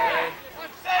double play.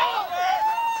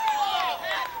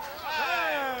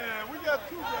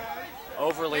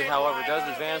 Overly, however, does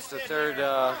advance to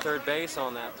third base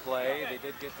on that play. They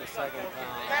did get the second.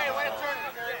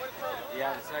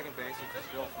 Yeah, the second base, which is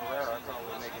Bill Ferreira,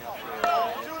 probably making up for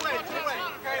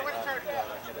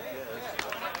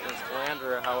Denis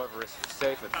Calandra, however, is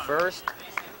safe at first.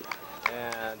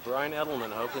 And Brian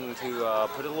Edelman hoping to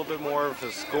put a little bit more of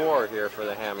a score here for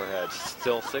the Hammerheads.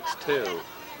 Still 6-2.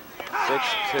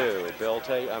 6-2.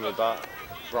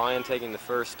 Brian taking the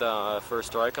first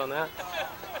strike on that.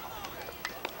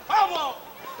 Foul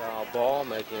ball,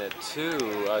 making it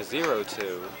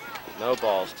 0-2. No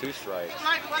balls, 2 strikes.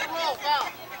 Let it roll, foul.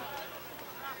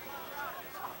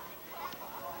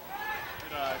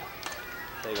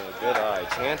 Taking a good eye.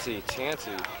 Chancy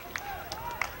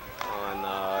on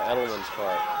Edelman's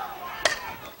part.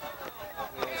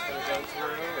 It's going to go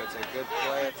through. It's a good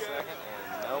play at second,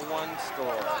 and no one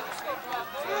scores.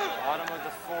 So the bottom of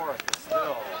the fourth is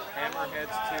still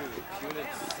Hammerheads 2,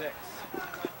 Punitz 6.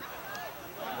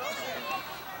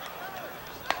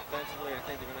 Offensively, I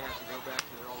think they're going to have to go back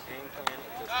to their old game plan of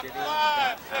just getting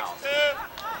that out.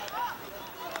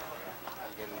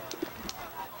 You can,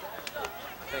 I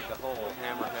think the whole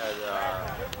Hammerhead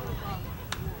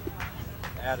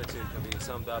attitude can be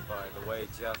summed up by the way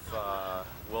Jeff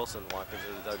Wilson walked into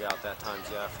the dugout that time.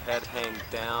 Jeff, head hanged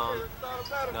down,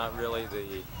 not really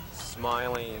the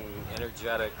smiling,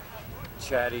 energetic,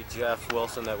 chatty Jeff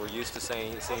Wilson that we're used to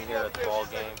seeing here at the ball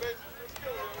game.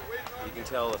 You can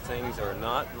tell that things are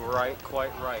not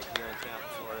quite right here in Tampa,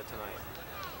 Florida tonight.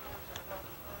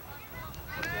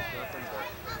 There's nothing but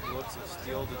looks of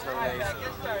steel determination on the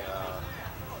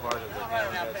part of the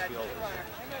Hammerheads fielders.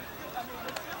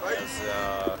 As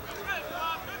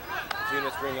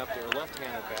Punitz bring up their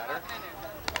left-handed batter.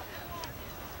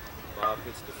 Bob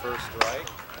hits the first strike.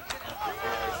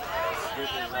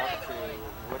 Scooping up to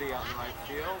Woody out in right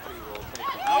field. He will take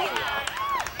the easy out.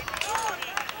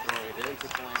 Throwing it into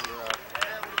Calandra.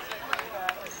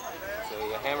 So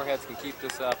the Hammerheads can keep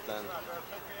this up, then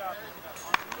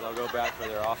they'll go back for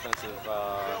their offensive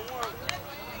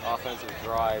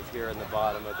drive here in the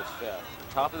bottom of the fifth.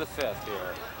 Top of the fifth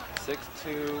here.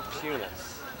 6-2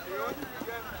 Punitz.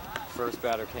 First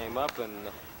batter came up and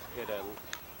hit a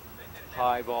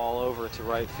high ball over to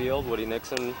right field. Woody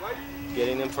Nixon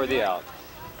getting him for the out.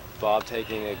 Bob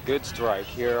taking a good strike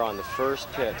here on the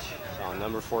first pitch on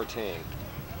number 14.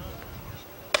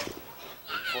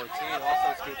 14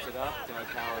 also scoops it up. Doug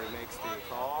Howard makes the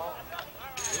call.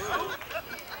 Ooh.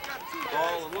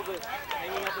 Ball a little bit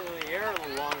hanging up in the air a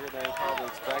little longer than probably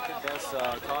expected. That's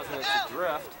causing it to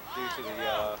drift due to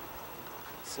the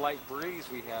slight breeze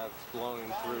we have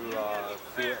blowing through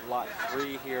lot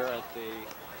 3 here at the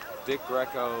Dick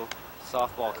Greco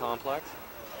softball complex.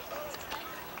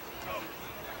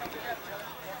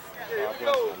 Bob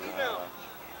Westman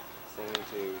seeming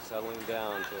to settling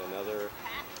down to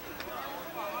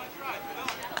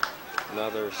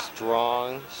another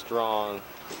strong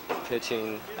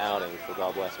pitching outing for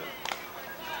Bob Westman.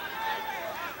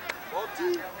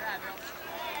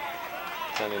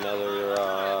 Sending another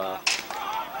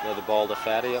ball to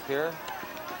Fatty up here.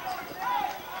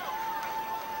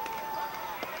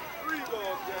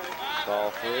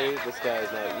 Ball 3. This guy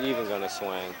is not even going to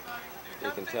swing. You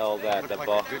can tell that the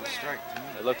ball.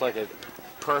 It looked like a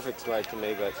perfect strike to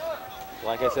me, but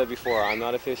like I said before, I'm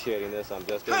not officiating this. I'm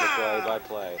just doing the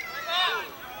play-by-play.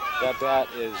 That bat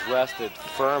is rested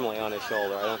firmly on his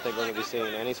shoulder. I don't think we're going to be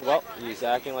seeing any. Well, he's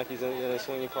acting like he's in a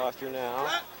swinging posture now.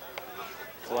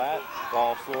 Flat,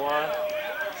 ball 4,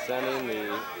 sending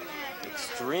the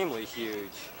extremely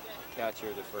huge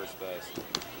catcher to first base.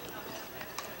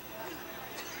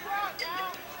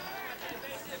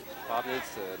 Bob needs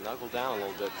to knuckle down a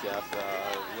little bit, Jeff.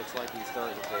 Looks like he's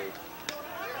starting to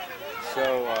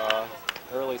show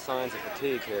early signs of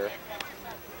fatigue here.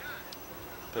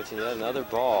 Pitching yet another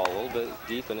ball, a little bit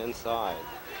deep and inside.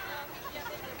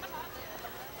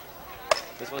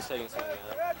 This one's taking a swing at it.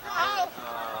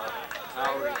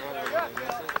 Howard and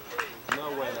There's no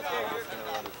way that ball is going to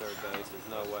run to third base. There's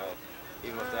no way.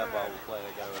 Even if that ball will play,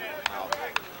 they're going out.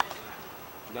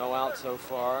 No out so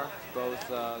far. Both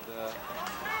the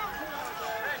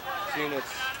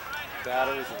Punitz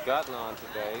batters have gotten onto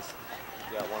base.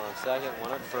 You got one on second,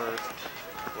 one at first,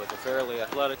 with a fairly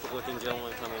athletic-looking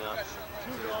gentleman coming up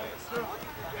to the base.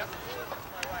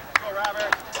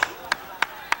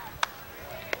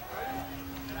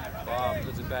 Bob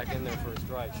puts it back in there for a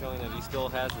strike, showing that he still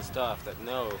has the stuff, that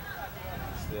no,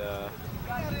 the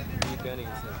deep innings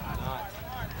have not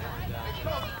worn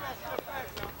down.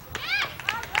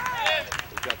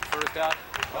 We've got the first out.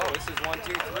 Oh, this is 1,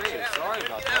 2, 3. Sorry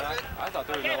about that. I thought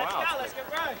there were no outs.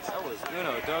 That was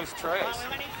uno, dos, tres.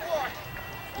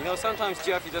 You know, sometimes,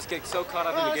 Jeff, you just get so caught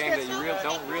up in the game that you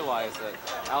don't realize that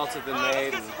outs have been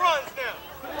made. And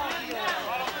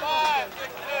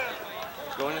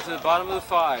going into the bottom of the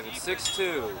 5, it's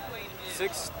 6-2.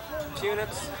 6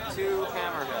 Punitz, 2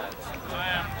 Hammerheads.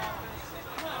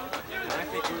 And I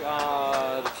think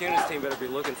the Punitz team better be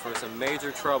looking for some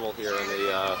major trouble here in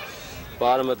the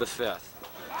bottom of the 5th.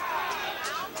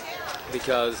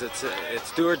 Because it's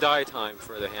do or die time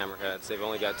for the Hammerheads. They've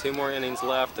only got 2 more innings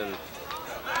left, and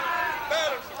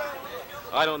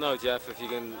I don't know, Jeff, if you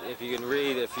can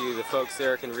read, the folks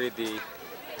there can read the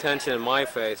tension in my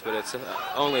face, but it's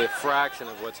only a fraction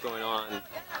of what's going on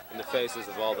in the faces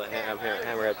of all the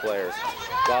Hammerhead players.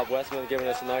 Bob Westman giving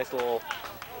us a nice little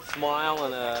smile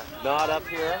and a nod up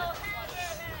here.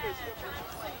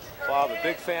 Bob, a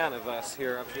big fan of us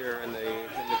up here in the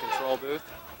control booth.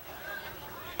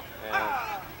 And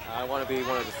I want to be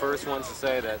one of the first ones to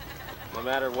say that no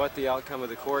matter what the outcome of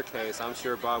the court case, I'm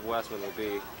sure Bob Westman will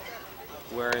be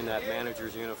wearing that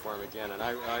manager's uniform again, and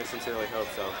I sincerely hope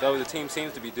so. Though the team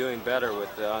seems to be doing better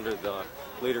with under the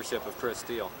leadership of Chris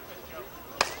Steele.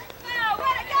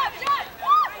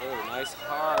 Oh, nice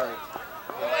hard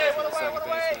pass to the second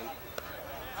baseman.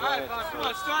 All right, Bob, come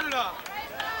on, start it off.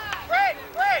 Break!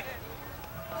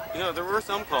 You know, there were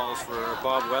some calls for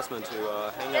Bob Westman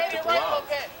to hang up the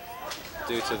glove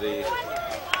due to the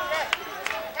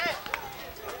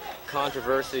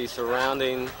controversy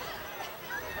surrounding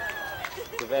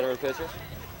the veteran pitcher.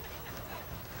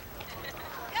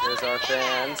 There's our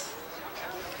fans.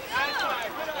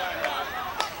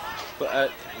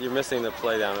 But you're missing the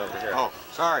play down over here. Oh,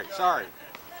 sorry.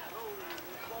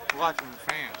 Watching the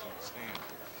fans in the stand.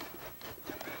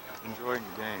 Enjoying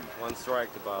the game. 1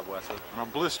 strike to Bob Westman. On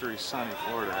a blistery, sunny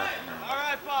Florida afternoon. All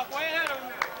right, Bob, way ahead of him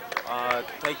now.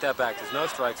 Take that back. There's no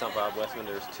strikes on Bob Westman.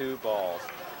 There's 2 balls.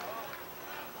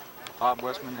 Bob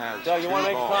Westman has Doug, you want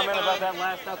to make balls. a comment about that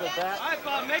last up at bat? All right,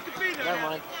 Bob, make it beat him. Never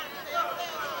mind.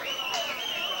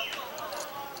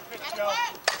 Go.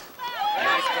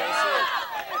 Nice base hit.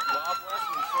 Bob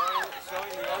Westman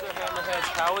showing the other Hammerheads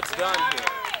how it's done here.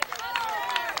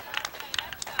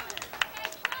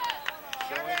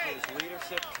 Showing his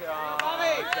leadership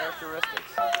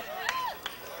characteristics.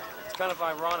 It's kind of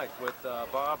ironic with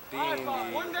Bob being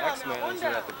the ex-manager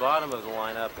at the bottom of the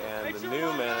lineup and the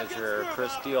new manager,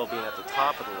 Steele, being at the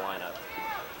top of the lineup.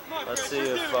 Let's see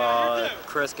if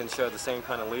Chris can show the same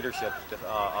kind of leadership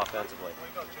offensively.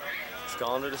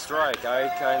 Calandra to strike. I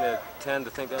kind of tend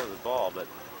to think that was a ball, but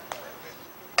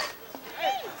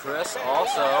Chris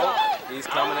also, he's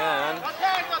coming in.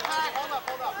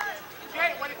 Hold up.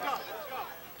 Jay, let it go.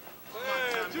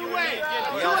 Let's go. 2 ways.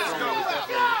 He also was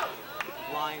definitely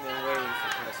lying and waiting for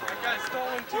Chris on that.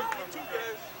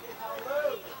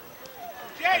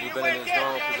 Had he been in his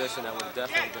normal position, that would have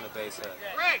definitely been a base hit.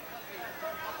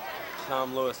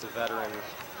 Tom Lewis, the veteran,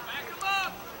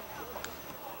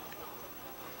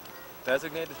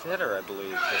 designated hitter, I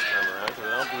believe, this time around, because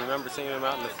I don't remember seeing him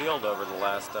out in the field over the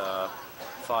last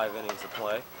 5 innings of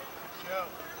play.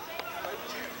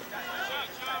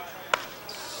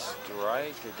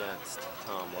 Strike against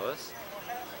Tom Lewis.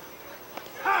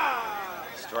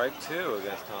 Strike 2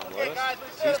 against Tom Lewis.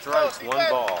 2 strikes, 1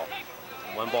 ball.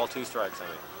 1 ball, 2 strikes, I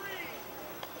mean.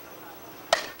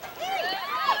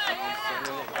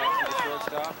 Sending it back to the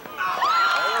shortstop.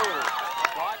 Oh,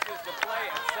 botches the play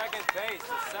at second base.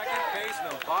 The second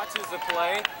baseman botches the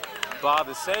play. Bob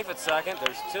is safe at second.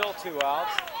 There's still 2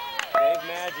 outs. Dave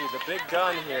Maggi, the big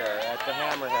gun here at the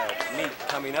Hammerheads. Meat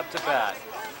coming up to bat.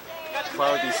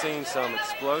 Probably be seeing some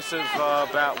explosive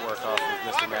bat work off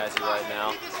of Mr. Maggi right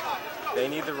now. They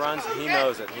need the runs, and he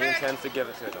knows it. He intends to give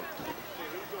it to them.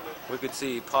 We could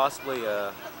see possibly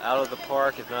out of the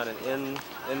park, if not an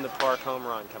in the park home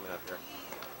run coming up here.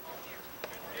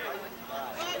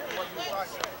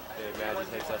 Dave Maggi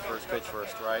takes that first pitch for a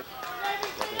strike.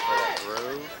 Looking for that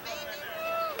groove.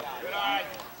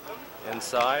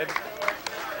 Inside.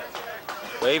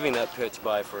 Waving that pitch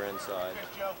by for inside.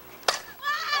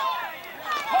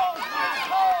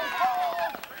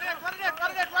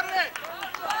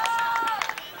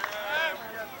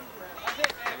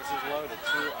 Bases loaded,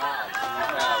 2 outs. We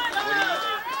have Woody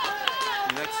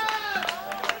Nixon.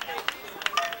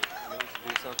 He needs to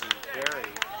do something very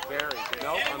good.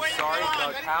 Nope, I'm sorry,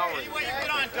 Doug Howard. Get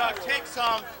on, Doug. Take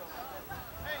some.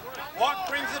 Walk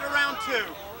brings it around 2.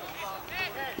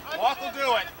 Walk will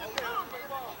do it.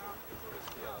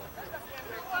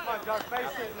 Come on, Doug.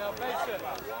 Face it now. Face it.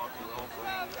 Walk will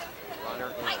bring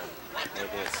runner in.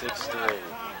 Making it 6-3.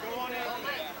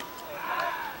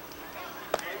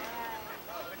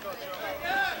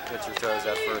 Pitcher throws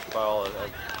that first ball a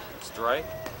strike.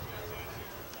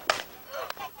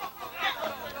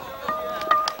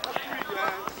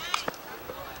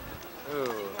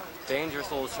 Ooh, dangerous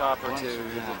little chopper to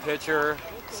the pitcher,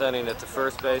 sending it to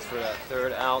first base for that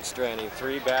 3rd out, stranding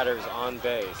 3 batters on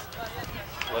base.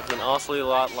 Looking awfully a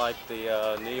lot like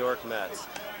the New York Mets.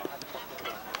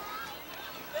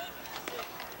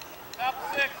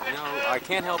 You know, I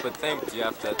can't help but think,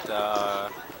 Jeff, that the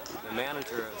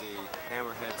manager of the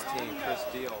Hammerheads team,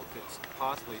 Steele, could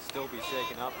possibly still be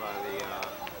shaken up by the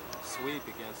sweep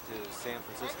against his San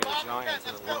Francisco Giants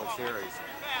in the World Series.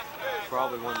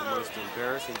 Probably one of the most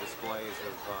embarrassing displays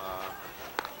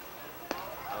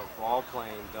of ball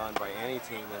playing done by any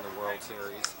team in the World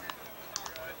Series.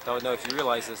 Don't know if you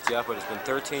realize this, Jeff, but it's been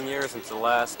 13 years since the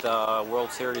last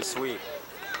World Series sweep.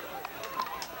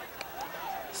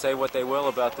 Say what they will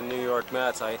about the New York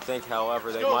Mets, I think,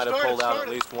 however, they might have pulled out at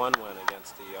least 1 win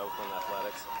against the Oakland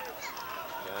Athletics.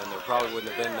 And there probably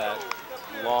wouldn't have been that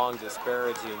long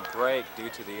disparaging break due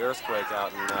to the earthquake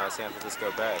out in San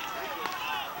Francisco Bay.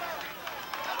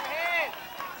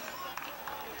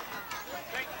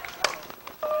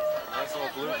 Nice little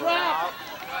blooper out.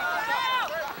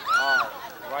 Oh,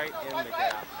 right in the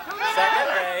gap. Second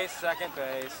base, second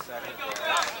base, second base.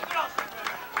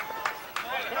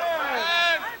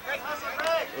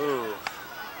 Ooh.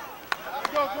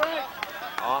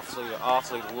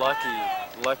 Awfully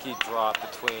lucky drop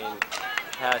between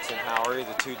Hatch and Howery,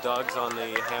 the 2 Dougs on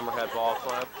the Hammerhead Ball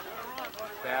Club.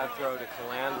 Bad throw to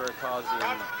Calandra, causing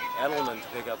Edelman to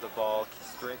pick up the ball,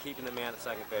 keeping the man at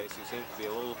second base, who seems to be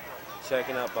a little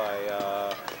shaken up by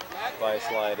a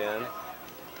slide in.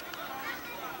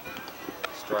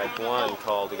 Strike 1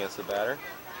 called against the batter.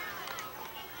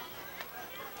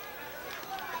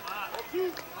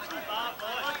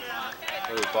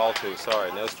 Ooh, ball 2,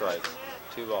 sorry, no strikes.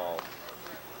 2 balls.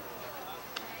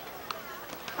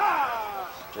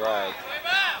 Strike.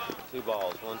 2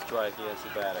 balls, 1 strike against the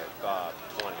batter. Bob,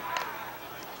 20.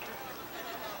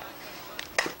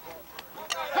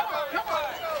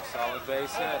 Solid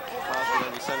base hit. Possibly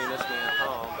going to be sending this man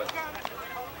home, but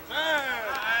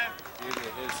due to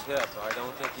his hip, I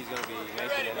don't think he's going to be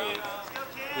making any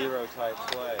hero-type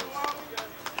plays.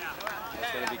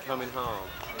 He's going to be coming home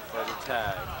for the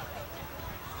tag.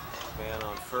 Man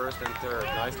on first and third.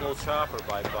 Nice little chopper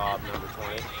by Bob, number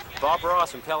 20. Bob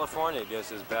Ross from California gives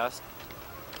his best.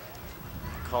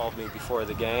 Called me before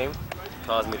the game.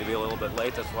 Caused me to be a little bit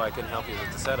late. That's why I couldn't help you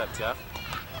with the setup, Jeff.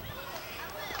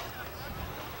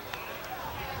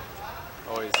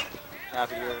 Always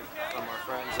happy to hear from our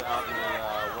friends out in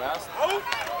the West.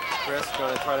 Chris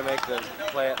going to try to make the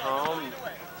play at home.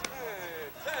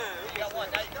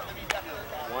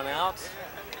 1 out.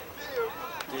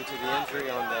 Due to the injury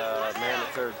on the man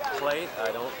at third plate,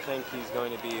 I don't think he's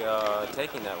going to be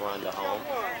taking that run to home.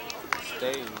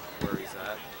 Staying where he's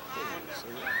at.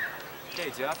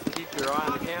 Okay, Jeff, keep your eye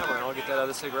on the camera and I'll get that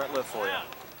other cigarette lit for you.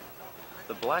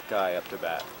 The black guy up to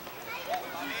bat.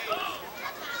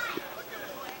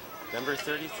 Number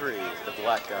 33, the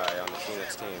black guy on the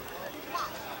Phoenix team.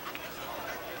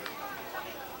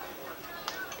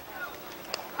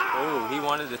 Ooh, he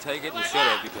wanted to take it and should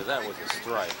have because that was a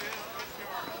strike.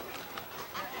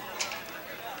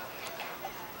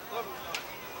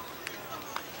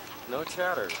 No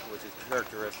chatter, which is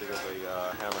characteristic of the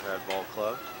Hammerhead Ball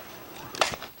Club.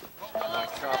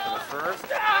 Nice chop in the first.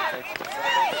 Takes the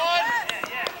second.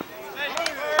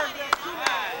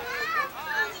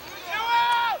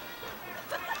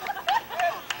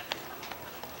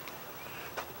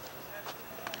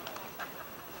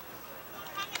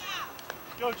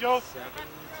 Go, Joe. 7-2.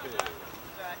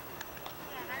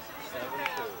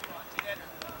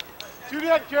 7-2. Two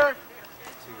dead, Kerr. 2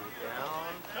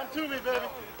 down. Come to me, baby.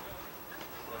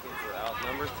 Looking for out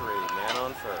number 3, man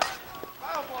on first.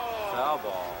 Foul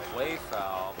ball, way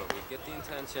foul, but we get the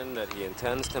intention that he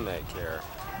intends to make here.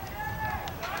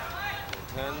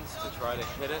 He intends to try to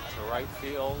hit it to right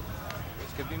field,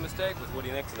 which could be a mistake with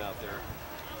Woody Nixon out there.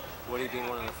 Woody being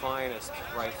one of the finest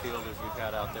right fielders we've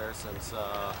had out there since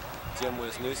Jim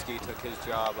Wisniewski took his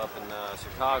job up in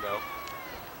Chicago.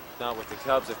 Not with the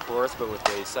Cubs, of course, but with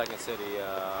the Second City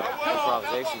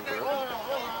improvisation group.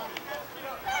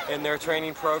 In their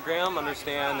training program,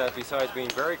 understand that besides being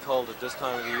very cold at this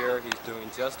time of the year, he's doing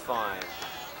just fine.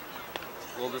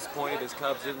 A little disappointed his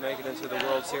Cubs didn't make it into the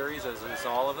World Series, as is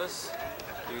all of us,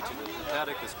 due to the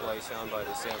pathetic display shown by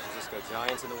the San Francisco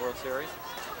Giants in the World Series.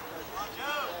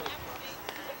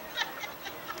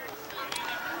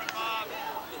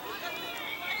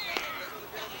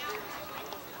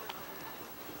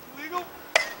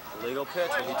 Legal pitch,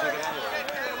 but he took it anyway.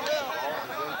 Ball is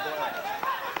in play.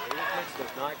 Legal pitch does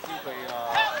not keep a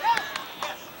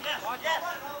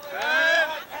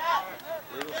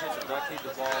legal pitch does not keep the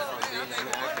ball from being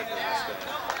inactive in this game.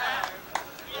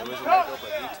 It was illegal,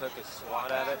 but he took a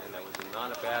swat at it, and it was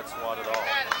not a bad swat at all.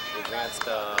 He advanced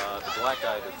the black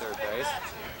guy to third base.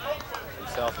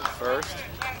 Himself at first.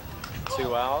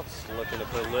 2 outs. Looking to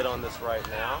put a lid on this right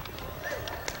now.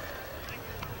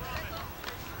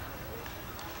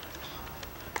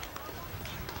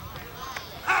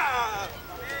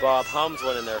 Bob hums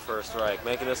one in there for a strike,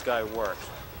 making this guy work.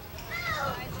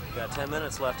 Got 10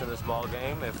 minutes left in this ball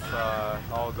game. If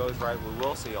all goes right, we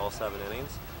will see all 7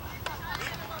 innings.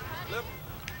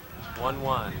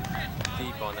 1-1,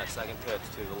 deep on that second pitch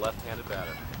to the left-handed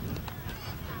batter.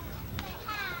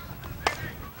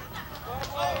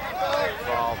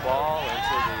 Foul ball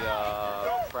into the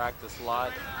practice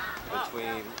lot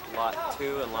between lot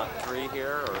 2 and lot 3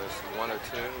 here, or is 1 or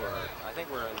 2, or I think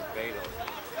we're in Beto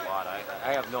lot.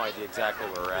 I have no idea exactly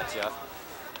where we're at, Jeff.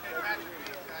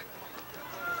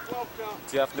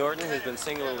 Jeff Norton has been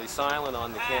singularly silent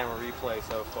on the camera replay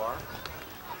so far.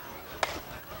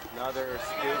 Another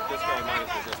scoop. This guy might as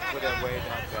well just put it way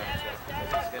down back, Jeff,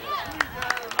 because he's hit a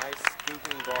nice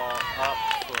scooping ball up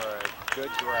for a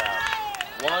good grab.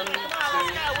 1, 2, 3.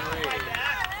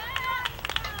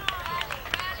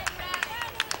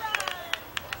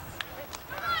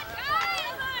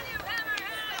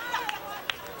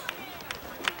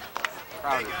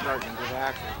 Crowd is starting to get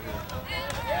active here.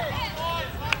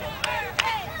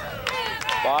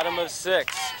 Bottom of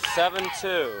 6,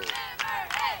 7-2.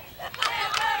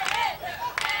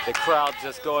 The crowd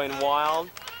just going wild,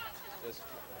 just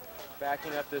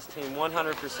backing up this team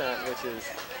 100%, which is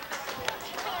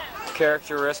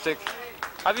characteristic.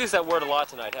 I've used that word a lot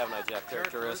tonight, haven't I, Jeff?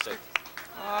 Characteristic.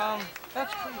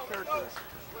 That's pretty characteristic.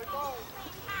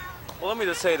 Well, let me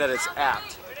just say that it's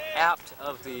apt. Apt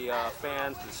of the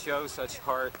fans to show such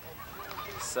heart,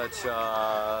 such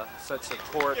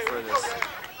support for this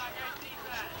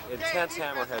intense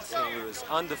Hammerheads team who is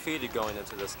undefeated going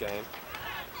into this game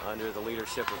under the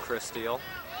leadership of Chris Steele.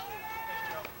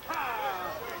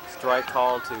 Strike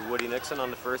called to Woody Nixon on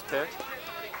the first pitch.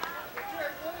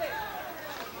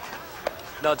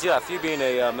 Now, Jeff, you being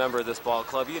a member of this ball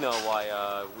club, you know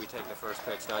why we take the first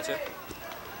pitch, don't you?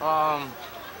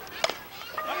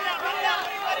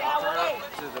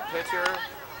 to the pitcher.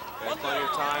 Had plenty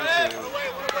of time to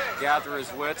gather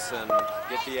his wits and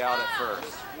get the out at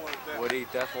first. Woody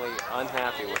definitely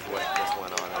unhappy with what just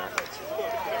went on there.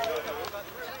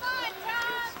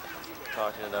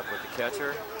 Talking it up with the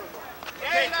catcher.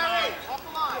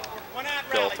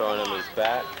 Bill throwing him his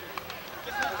bat.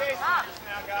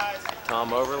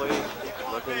 Tom Overly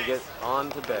looking to get on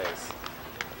to base.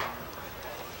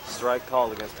 Strike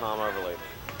called against Tom Overly.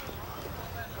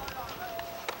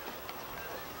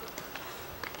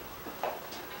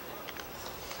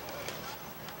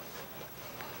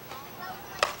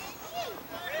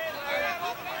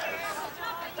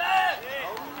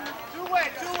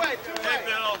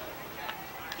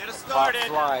 Pop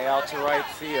fly out to right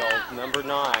field, number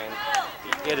 9,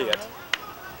 the Idiot.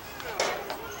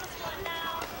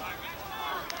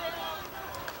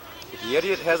 The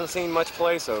Idiot hasn't seen much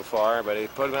play so far, but he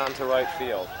put him out into right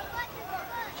field.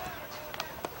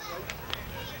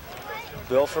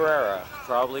 Bill Ferreira,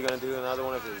 probably going to do another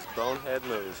one of his bonehead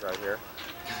moves right here.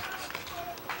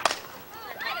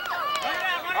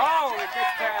 Oh, it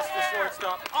gets past the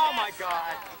shortstop. Oh my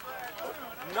God.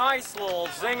 Nice little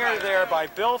zinger there by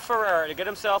Bill Ferreira to get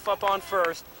himself up on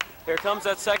first. Here comes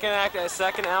that second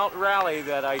out rally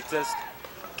that I just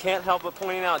can't help but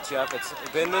pointing out, Jeff. It's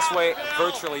been this way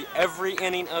virtually every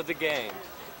inning of the game.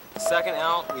 Second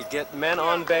out, we get men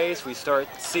on base, we start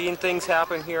seeing things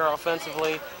happen here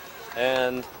offensively,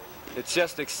 and it's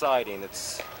just exciting.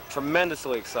 It's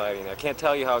tremendously exciting. I can't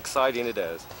tell you how exciting it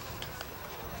is.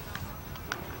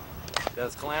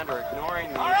 Denis Calandra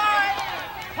ignoring the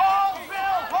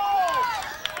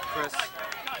Chris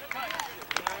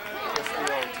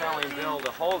Steele telling Bill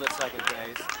to hold at second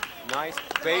base. Nice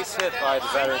base hit by the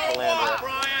veteran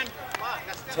Calandra.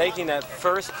 Taking that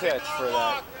first pitch for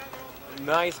that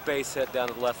nice base hit down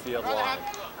the left field line.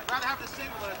 I'd rather have the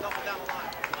single than a double down the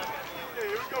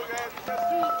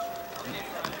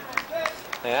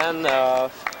line.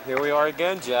 And here we are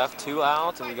again, Jeff. 2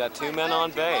 outs, and we got 2 men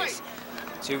on base.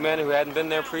 2 men who hadn't been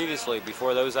there previously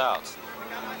before those outs.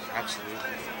 Absolutely.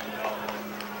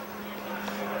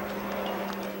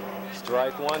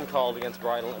 Strike 1 called against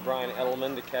Brian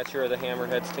Edelman, the catcher of the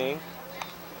Hammerheads team.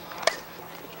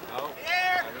 Oh.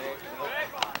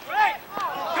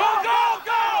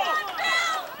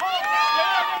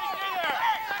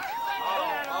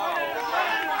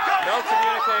 No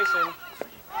communication.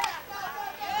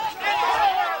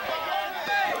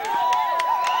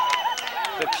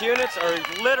 The Punitz are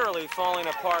literally falling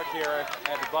apart here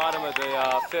at the bottom of the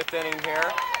 5th inning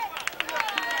here.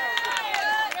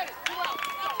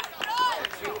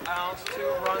 2 outs, 2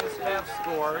 runs have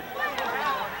scored.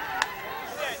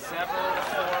 7-4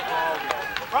 ball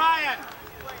game. Brian,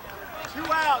 2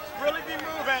 outs, really be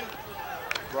moving.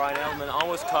 Brian Edelman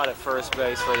almost caught at first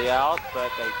base for the out,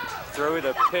 but they threw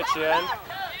the pitch in,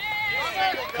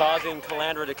 causing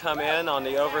Calandra to come in on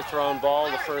the overthrown ball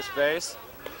to first base.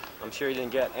 I'm sure you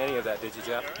didn't get any of that, did you,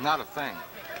 Jeff? Not a thing.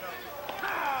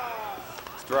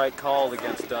 Strike called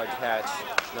against Doug Hatch,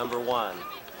 number 1,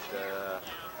 the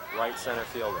right center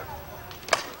fielder.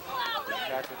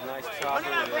 Hatch with a nice chopper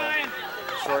to the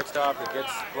shortstop. It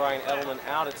gets Brian Edelman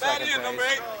out at second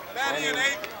base.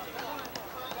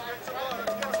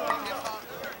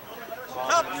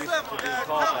 Used to be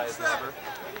called by his number.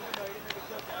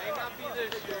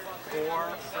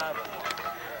 4-7.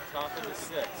 Top of the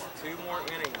 6th. 2 more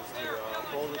innings to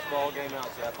pull this ball game out,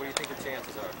 Jeff. What do you think your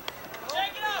chances are?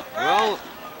 Well,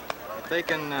 if they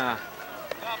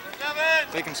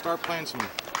can start playing some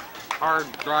hard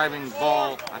driving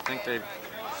ball, I think they've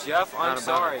Jeff, I'm got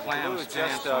sorry. about a Blue clam's just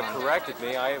chance corrected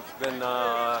me. I have been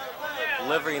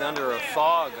living under a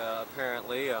fog,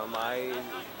 apparently. I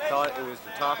thought it was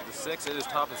the top of the 6th. It is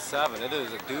top of 7. It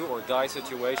is a do or die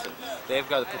situation. They've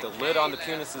got to put the lid on the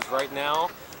Punitzes right now,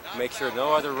 make sure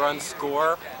no other runs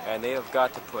score, and they have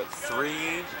got to put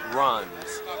 3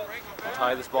 runs and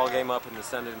tie this ball game up and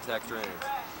send it into extra innings.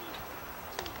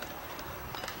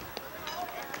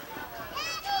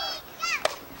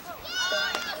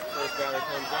 First batter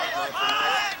comes up, nice and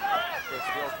nice. Chris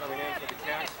Steele coming in for the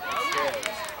catch.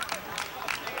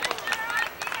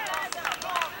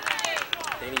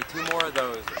 They need 2 more of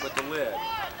those to put the lid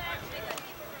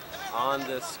on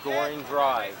the scoring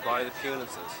drive by the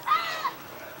Punitzes.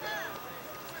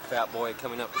 Fat Boy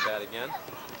coming up to bat again.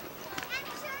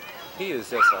 He is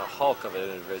just a hulk of an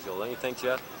individual, don't you think,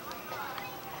 Jeff?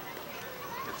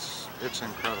 It's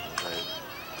incredible, Dave.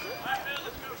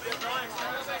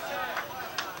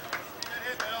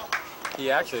 He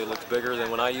actually looks bigger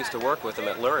than when I used to work with him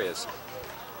at Luria's.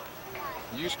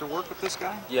 You used to work with this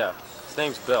guy? Yeah, his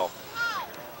name's Bill.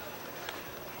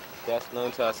 Best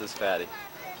known to us as Fatty.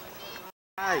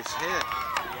 Nice hit.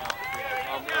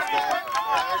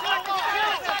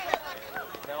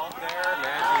 Held there.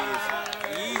 Maggie's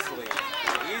easily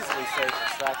safe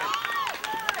at second.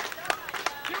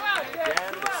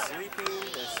 Again, the sleeping,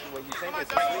 what you think is a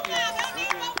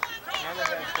sleeping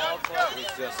Hammerheads ball club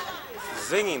is just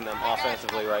zinging them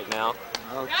offensively right now.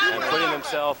 And putting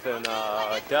himself in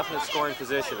a definite scoring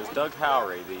position as Doug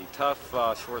Howery, the tough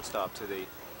shortstop to the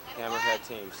Hammerhead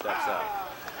team, steps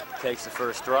up. Takes the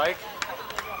first strike.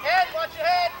 Head, watch your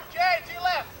head. Jay, to your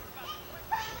left.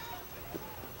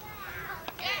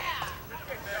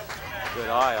 Good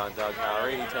eye on Doug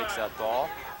Howery. He takes that ball.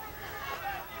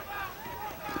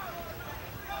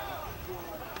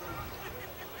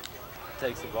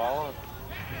 Takes the ball.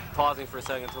 Pausing for a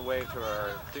second to wave to our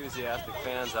enthusiastic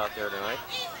fans out there tonight.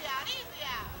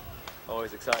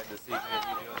 Always excited to see you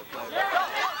doing the play.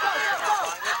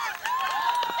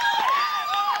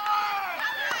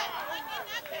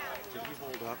 Did he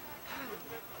hold up?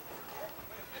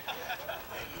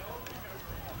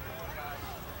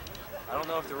 I don't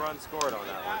know if the run scored on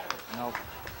that one. Nope.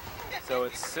 So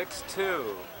it's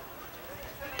 6-2.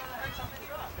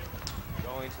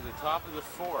 Going to the top of the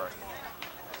fourth.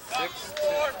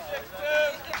 6-2.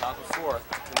 Top of fourth.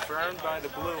 Confirmed by the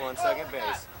blue on second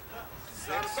base.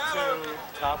 6-2.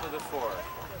 Top of the fourth.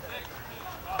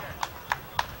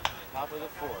 Top of the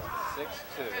fourth. 6-2.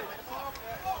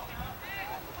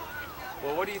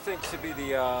 Well, what do you think should be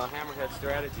the Hammerhead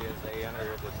strategy as they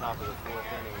enter the top of the fourth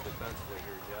inning defensively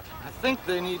here, Jeff? I think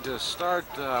they need to start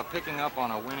picking up on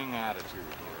a winning attitude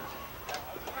here.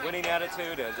 Winning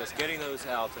attitude and just getting those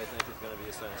outs, I think, is going to be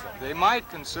essential. They might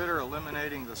consider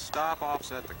eliminating the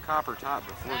stop-offs at the copper top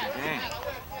before the game.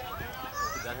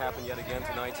 Did that happen yet again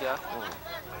tonight, Jeff? Oh,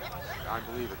 I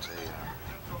believe it's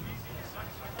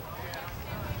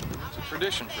a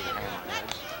tradition for the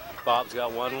Hammerheads. Bob's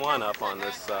got 1-1 up on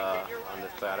this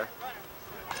batter.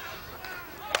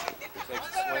 He takes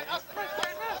a swing.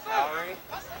 Howery.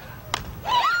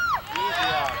 Easy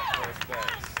out at first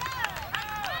base.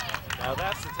 Now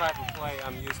that's the type of play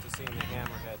I'm used to seeing the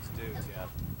Hammerheads do, Jeff.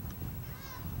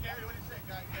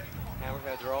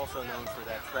 Hammerheads are also known for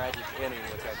that tragic inning,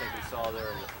 which I think we saw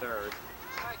there in the third.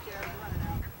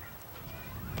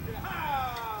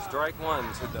 Strike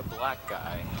one to the black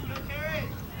guy.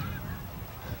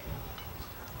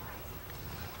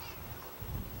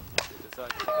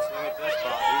 Decides to take a swing at this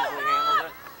ball. Easily handled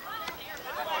it.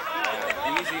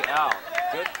 And easy out.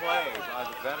 Good play by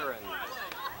the veteran.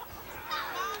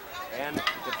 And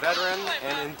the veteran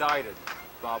and indicted,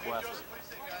 Bob Westman.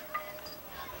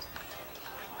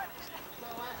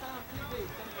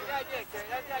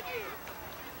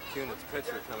 Punitz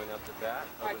pitcher coming up to bat,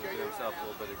 hoping to do himself a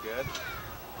little bit of good.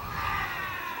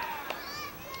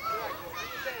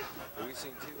 We've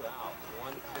seen 2 outs,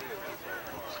 1-2.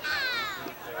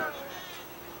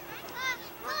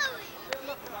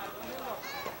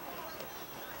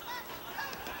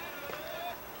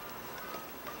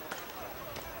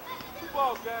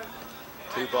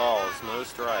 2 balls, no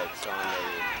strikes on the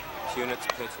Punitz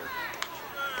pitcher.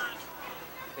 I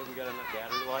think we got enough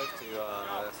battery life to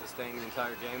sustain the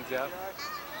entire game, Jeff.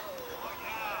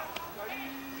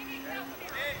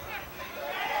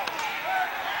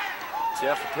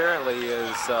 Jeff apparently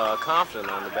is confident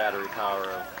on the battery power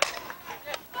of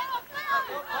Bob,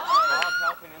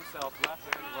 helping himself left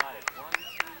and right. 1, 2,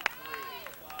 3.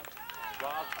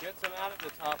 Bob gets him out at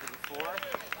the top of the fourth,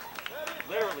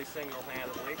 literally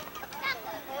single-handedly.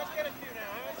 And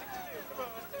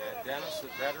Denis, the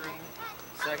veteran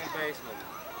second baseman,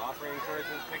 offering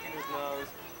encouragement, picking his nose,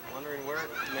 wondering where it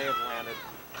may have landed.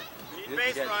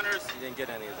 Base runners. He didn't get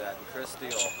any of that. And Chris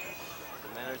Steele, the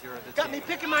manager of the Got team. me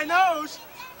picking my nose.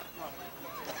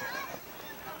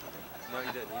 No,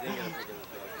 you didn't. You didn't get him picking his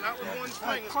nose. That was one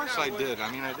swing. Of course I did. I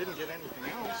mean, I didn't get anything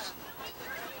else.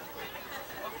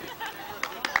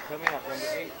 Coming up, number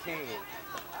 18,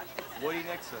 Woody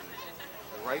Nixon,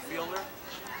 the right fielder.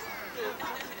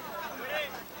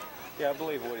 Yeah, I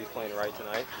believe Woody's playing right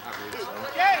tonight. I believe so.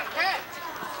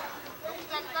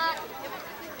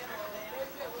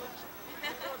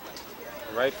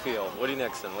 Right field, Woody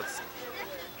Nixon.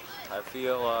 I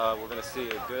feel we're going to see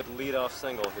a good leadoff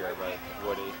single here by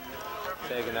Woody,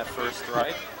 taking that first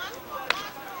strike.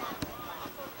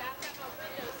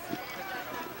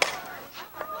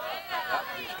 Yep,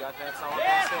 he's got that solid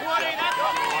base hit.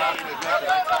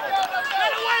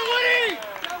 Get away, Woody!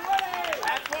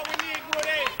 That's what we need,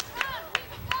 Woody.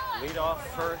 Leadoff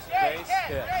first base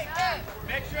hit.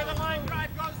 Make sure the line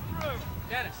drive goes through.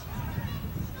 Denis.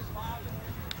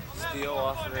 Steele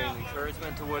offering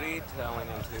encouragement to Woody, telling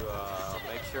him to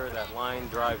make sure that line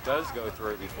drive does go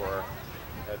through before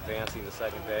advancing to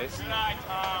second base. Good night,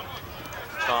 Tom.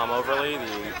 Tom Overly,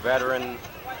 the veteran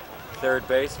third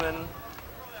baseman,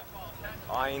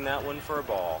 eyeing that one for a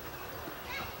ball.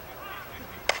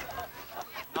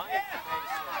 It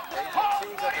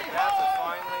seems that the bats have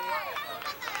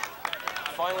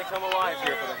finally come alive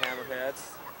here for the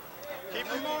Hammerheads. Keep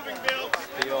it moving, Bill.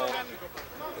 Steele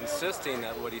insisting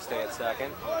that Woody stay at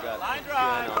second. We've got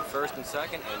Ben on first and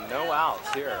second, and no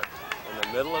outs here in the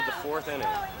middle of the fourth inning.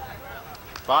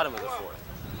 Bottom of the fourth.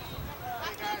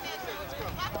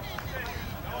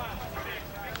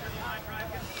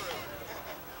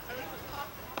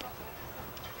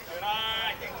 Good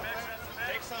eye.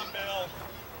 Take some, Bill.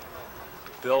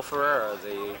 Bill Ferreira,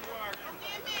 the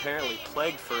apparently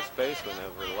plagued first baseman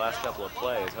over the last couple of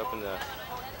plays, hoping to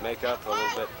make up a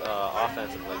little bit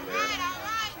offensively there.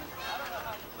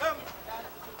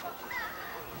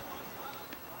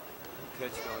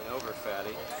 Pitch going over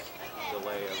Fatty.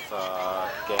 Delay of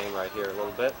game right here a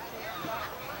little bit.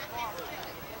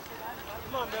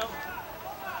 Come on, Bill.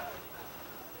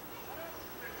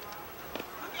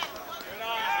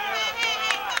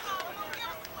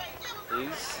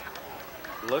 He's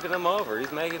looking him over.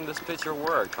 He's making this pitcher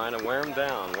work, trying to wear him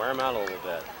down, wear him out a little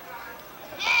bit.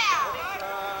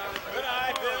 Good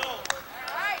eye, Bill.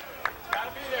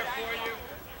 Gotta be there for you.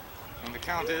 And the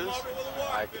count is?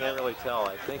 I can't really tell.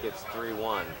 I think it's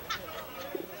 3-1.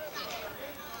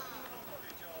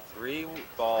 3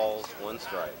 balls, 1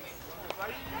 strike.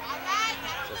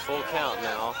 It's a full count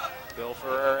now. Bill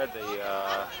Ferreira, the,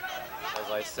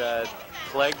 as I said,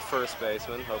 plagued first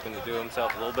baseman, hoping to do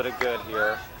himself a little bit of good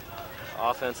here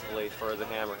offensively for the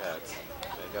Hammerheads.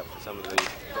 Make up for some of the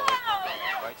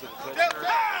right to the pitcher.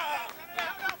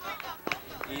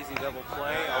 Easy double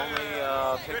play, only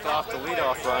picked off the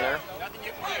leadoff runner. Nothing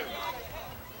you can do.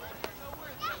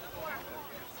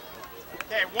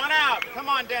 Okay, 1 out. Come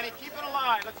on, Denny. Keep it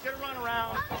alive. Let's get a run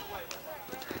around.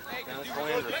 Denis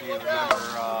Calandra, if you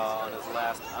remember, on his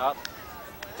last up,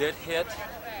 did hit a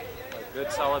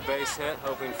good solid base hit,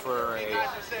 hoping for a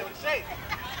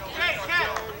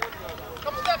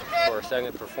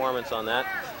second performance on that.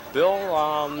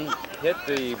 Bill hit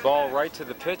the ball right to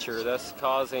the pitcher, thus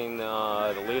causing the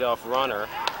leadoff runner,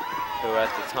 who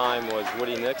at the time was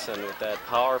Woody Nixon, with that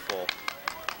powerful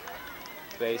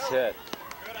base hit,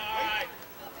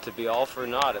 to be all for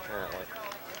naught apparently.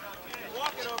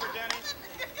 Walk it over, Denny.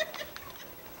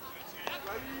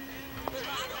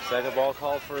 Second ball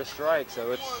called for a strike,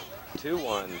 so it's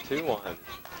 2-1, 2-1.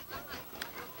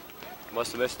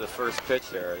 Must have missed the first pitch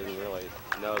there. I didn't really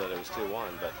know that it was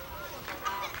 2-1, but.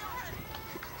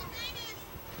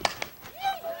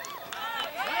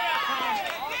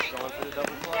 Going for the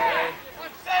double play.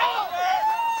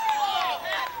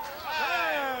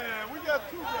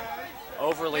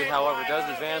 Overly, however, does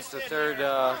advance to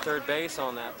third base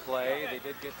on that play. They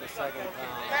did get the second.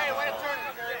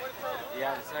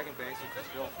 Yeah, the second base, which is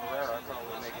Bill Ferreira,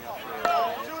 probably making up for.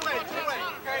 Too late.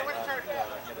 Okay, what's turn?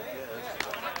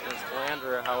 Denis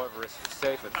Calandra, however, is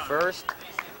safe at first.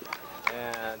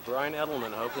 And Brian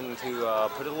Edelman hoping to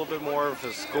put a little bit more of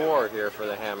a score here for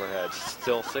the Hammerheads.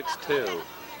 Still 6-2.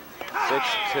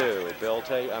 6-2.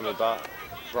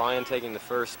 Brian taking the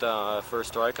first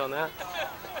strike on that.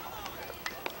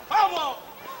 Foul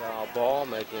ball,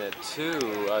 making it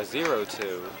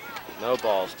 0-2. No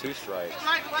balls, 2 strikes.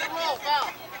 Let it roll, foul.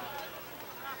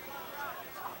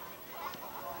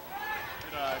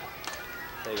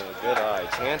 Taking a good eye.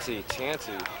 Chancey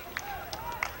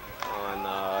on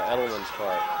Edelman's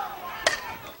part.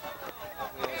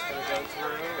 It's going to go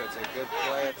through. It's a good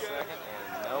play at second,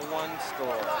 and no one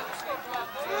scores.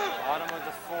 So the bottom of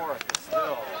the fourth is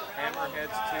still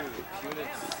Hammerheads 2,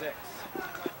 Punitz 6.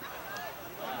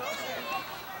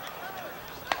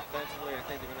 Offensively, I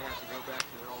think they're going to have to go back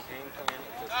to their old game plan of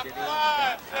just getting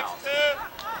that out.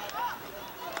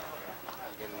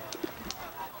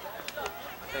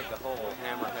 I think the whole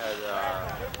Hammerhead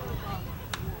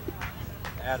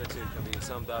attitude can be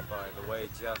summed up by the way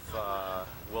Jeff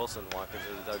Wilson walked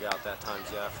into the dugout that time.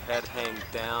 Jeff, head hanged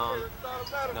down,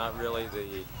 not really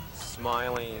the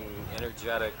smiling,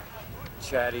 energetic,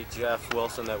 chatty Jeff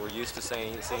Wilson that we're used to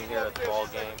seeing here at the ball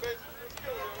game.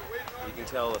 You can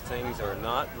tell that things are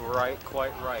not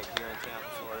quite right here in Tampa,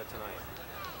 Florida tonight.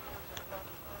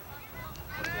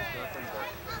 There's nothing but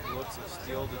looks of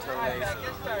steel determination on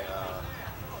the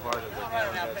part of the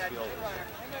Hammerheads fielders.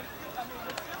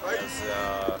 As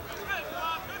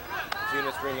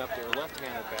Punitz bring up their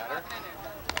left-handed batter.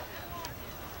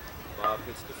 Bob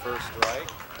hits the first strike.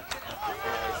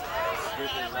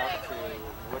 Scooping it up to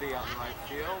Woody out in right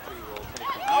field. He will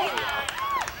take the easy out.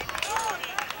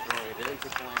 Throwing it into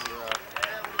Calandra.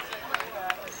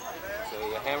 So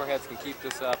the Hammerheads Hammerheads can keep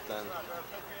this up, then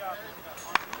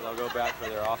they'll go back for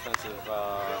their offensive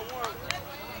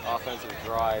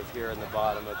drive here in the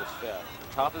bottom of the fifth.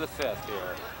 Top of the fifth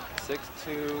here.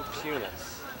 6-2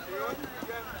 Punitz.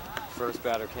 First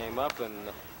batter came up and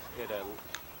hit a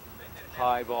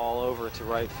high ball over to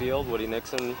right field. Woody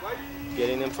Nixon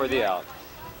getting him for the out.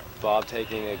 Bob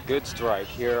taking a good strike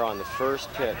here on the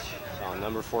first pitch on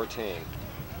number 14.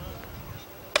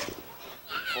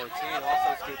 14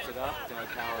 also scoops it up. Doug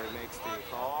Howard makes the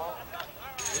call.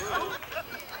 Ooh.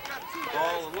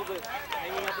 Ball a little bit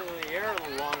hanging up in the air a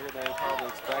little longer than probably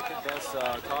expected, thus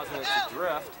causing it to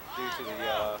drift due to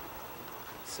the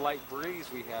slight breeze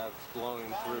we have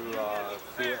blowing through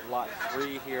lot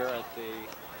 3 here at the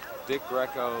Dick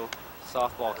Greco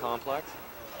softball complex.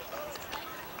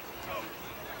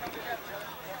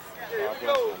 Bob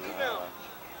Westman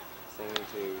seeming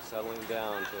to settling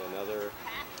down to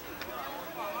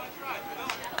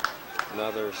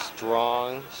another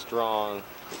strong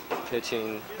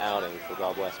pitching outing for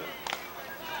Bob Westman.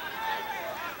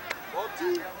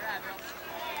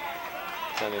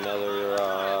 Sending another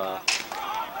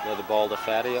ball to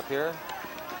Fatty up here.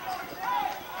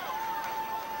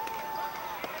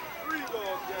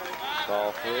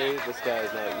 Ball 3. This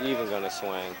guy's not even going to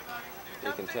swing.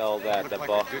 You can tell that the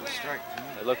ball.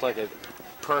 It looked like a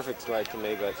perfect strike to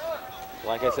me, but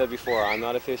like I said before, I'm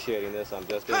not officiating this. I'm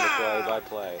just doing the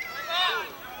play-by-play.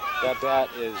 That bat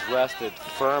is rested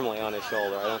firmly on his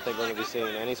shoulder. I don't think we're going to be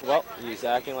seeing any. Well, he's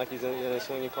acting like he's in a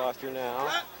swinging posture now.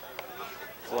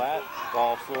 Flat,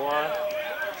 ball 4,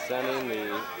 sending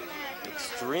the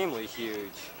extremely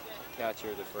huge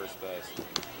catcher to first base.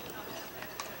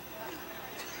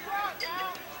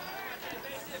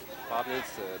 Bob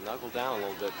needs to knuckle down a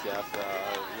little bit, Jeff.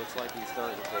 Looks like he's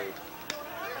starting to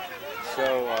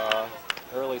show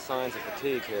early signs of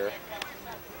fatigue here.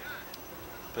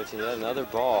 Pitching yet another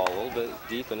ball, a little bit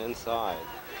deep and inside.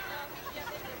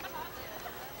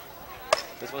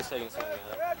 This one's taking a swing at it.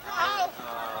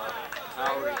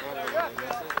 Howard entering, they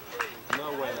miss it.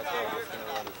 No way that's going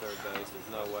to run to third base. There's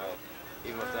no way.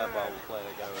 Even if that ball will play,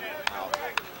 they got him out.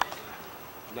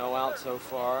 No out so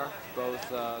far. Both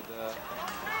the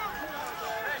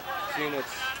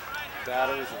Punitz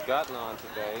batters have gotten onto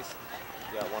base.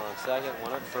 You got one on second,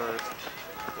 one at first,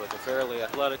 with a fairly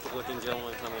athletic-looking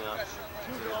gentleman coming up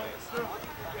to the base.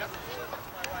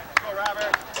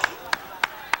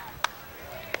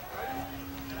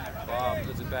 Bob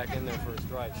puts it back in there for a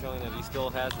strike, showing that he still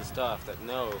has the stuff, that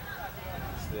no,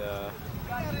 the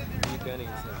deep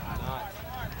innings have not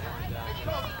worn down.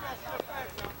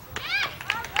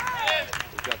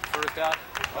 We've got the first out.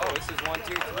 Oh, this is 1, 2,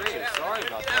 3. Sorry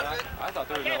about that. I thought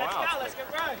there was no outs.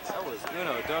 That was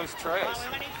dos tres.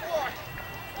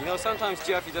 You know, sometimes,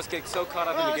 Jeff, you just get so caught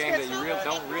up in the game that you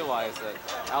don't realize that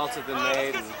outs have been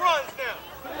made. And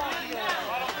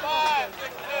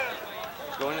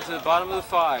going into the bottom of the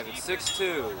 5, it's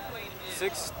 6-2.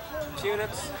 6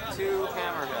 Punitz, 2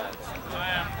 Hammerheads.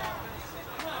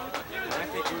 I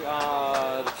think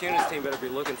the Punitz team better be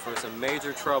looking for some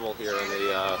major trouble here in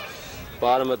the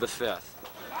bottom of the 5th.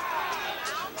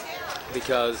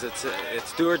 Because it's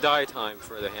do or die time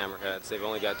for the Hammerheads. They've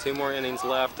only got 2 more innings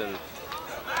left, and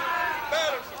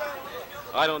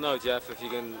I don't know, Jeff, if you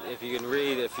can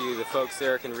read, if the folks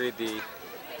there can read the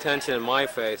tension in my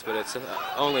face, but it's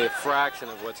only a fraction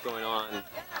of what's going on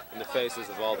in the faces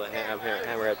of all the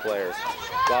Hammerhead players.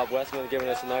 Bob Westman giving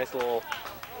us a nice little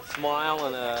smile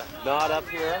and a nod up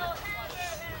here.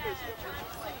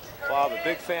 Bob, a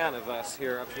big fan of us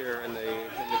up here in the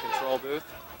control booth.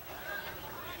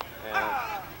 And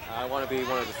I want to be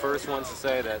one of the first ones to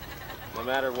say that no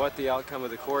matter what the outcome of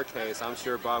the court case, I'm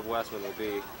sure Bob Westman will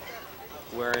be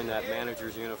wearing that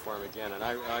manager's uniform again, and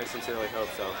I sincerely hope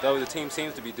so. Though the team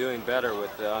seems to be doing better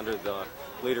with under the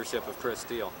leadership of Chris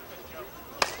Steele.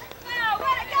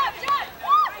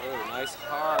 Oh, nice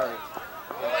hard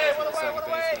pass to the second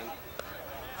baseman.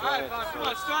 All right, Bob, come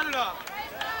on, start it off.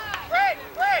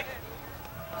 Break!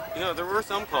 You know, there were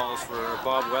some calls for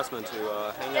Bob Westman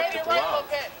to hang up the glove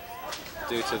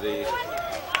due to the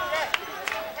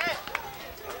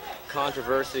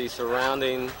controversy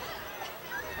surrounding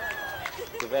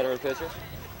the veteran pitcher.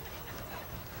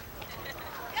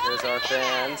 There's our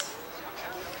fans.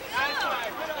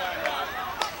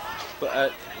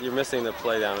 But you're missing the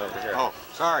play down over here. Oh,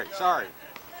 sorry.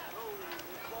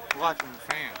 Watching the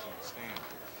fans in the stand.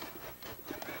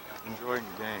 Enjoying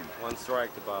the game. 1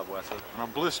 strike to Bob Westman. On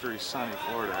a blistery, sunny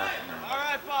Florida afternoon. All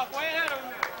right, Bob, way ahead of him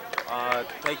now.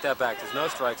 Take that back. There's no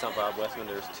strikes on Bob Westman.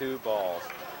 There's 2 balls.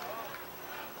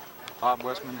 Bob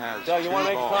Westman has Doug, you 2 want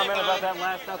to make balls. a comment about that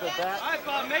last up at bat? All right,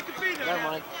 Bob, make it beat him. Never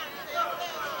mind.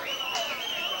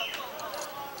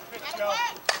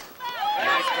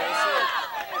 Nice base hit.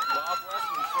 Bob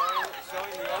Westman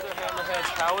showing the other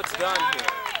Hammerheads how it's done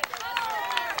here.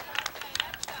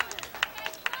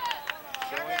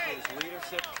 Showing his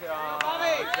leadership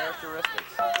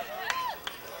characteristics.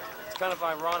 It's kind of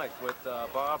ironic with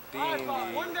Bob being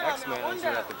the ex-manager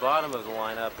at the bottom of the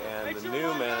lineup and the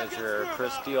new manager,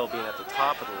 Steele, being at the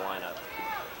top of the lineup.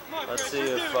 Let's see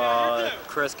if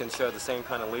Chris can show the same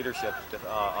kind of leadership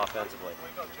offensively.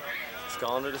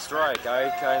 Calandra to strike. I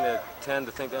kind of tend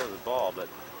to think that was a ball, but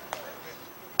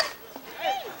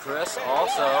Chris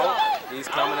also, he's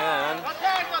coming in.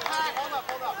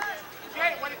 Hold up.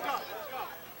 Jay, let it go.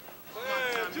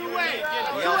 Two-way.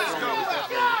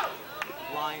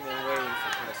 Lying and waiting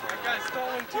for Chris on that.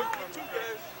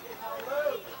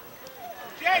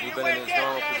 Had he been in his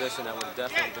normal position, that would have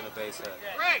definitely been a base hit.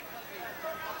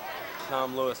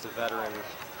 Tom Lewis, the veteran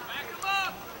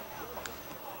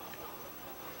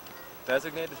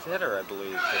designated hitter, I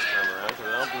believe, this time around, because I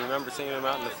don't remember seeing him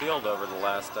out in the field over the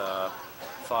last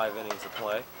 5 innings of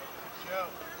play.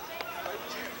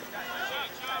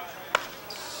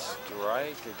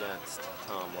 Strike against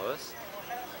Tom Lewis.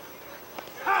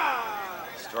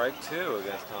 Strike 2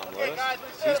 against Tom Lewis.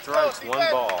 2 strikes,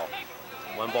 1 ball.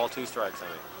 1 ball, 2 strikes, I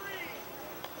mean.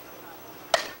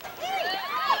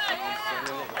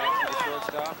 Sending it back to the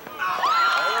shortstop.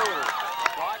 Oh,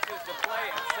 botches the play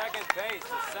at second base.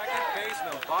 The second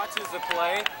baseman botches the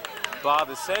play. Bob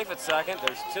is safe at second.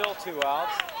 There's still 2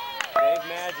 outs. Dave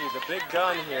Maggi, the big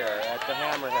gun here at the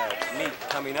Hammerheads. Meat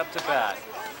coming up to bat.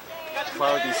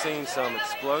 Probably be seeing some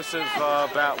explosive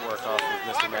bat work off of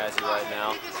Mr. Maggi right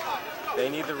now. They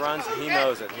need the runs, and he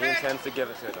knows it. He intends to give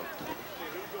it to them.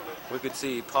 We could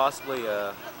see possibly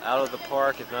out of the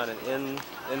park, if not an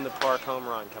in the park home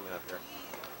run coming up here.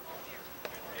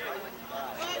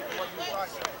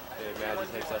 Dave Maggi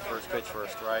takes that first pitch for a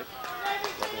strike.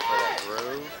 Looking for that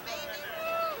groove.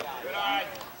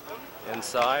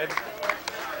 Inside.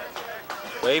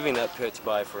 Waving that pitch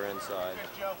by for inside.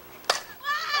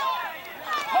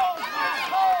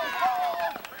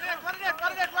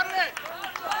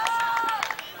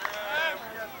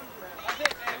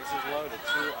 Bases loaded,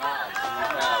 2 outs. We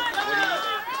have Woody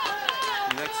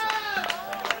Nixon.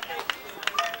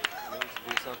 Needs to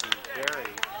do something very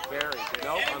good.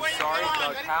 Nope, I'm sorry,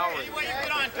 Doug Howard.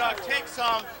 Get on, Doug. Take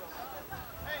some.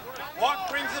 Walk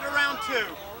brings it around 2.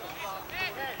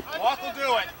 Walk will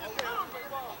do it.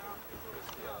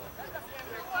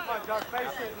 Come on, Doug,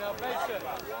 base it now, base it.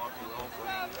 Walk will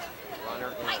bring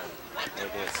runner in.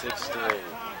 Making it 6-3.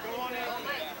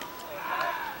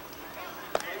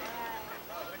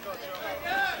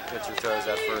 Pitcher throws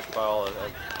that first ball a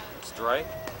strike.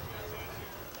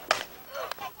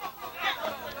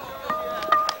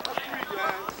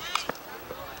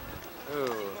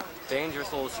 Ooh,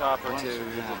 dangerous little chopper to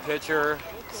the pitcher,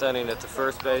 sending it to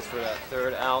first base for that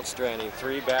 3rd out, stranding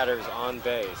 3 batters on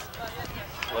base.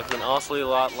 Looking awfully a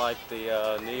lot like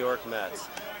the New York Mets.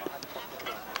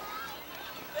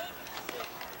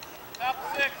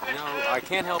 You know, I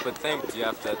can't help but think,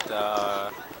 Jeff, that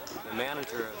the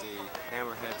manager of the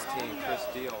Hammerheads team,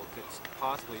 Steele, could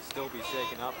possibly still be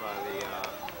shaken up by the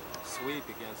sweep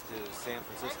against his San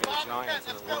Francisco Giants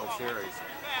in the World Series.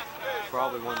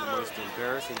 Probably one of the most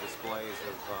embarrassing displays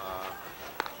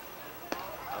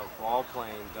of ball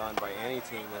playing done by any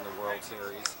team in the World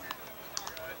Series.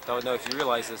 Don't know if you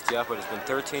realize this, Jeff, but it's been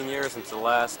 13 years since the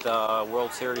last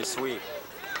World Series sweep.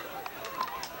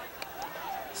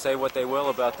 Say what they will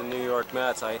about the New York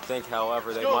Mets, I think,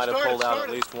 however, they might have pulled out at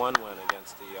least 1 win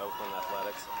against the Oakland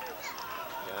Athletics.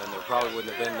 And there probably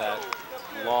wouldn't have been that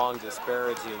long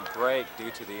disparaging break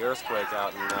due to the earthquake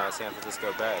out in San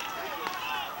Francisco Bay.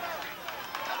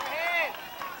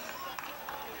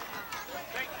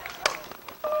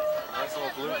 Nice little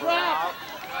blooper out.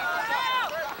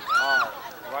 Oh,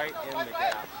 right in the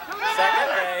gap.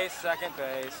 Second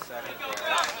base.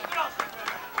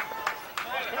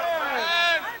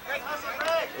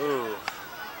 Ooh.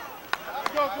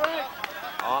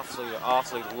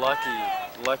 Awfully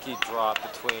lucky drop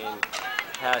between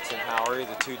Hatch and Howery,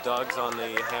 the 2 Dougs on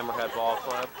the Hammerhead Ball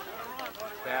Club.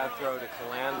 Bad throw to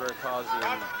Calandra, causing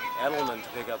Edelman to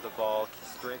pick up the ball,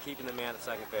 keeping the man at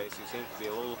second base, who seems to be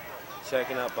a little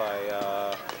shaken up by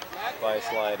a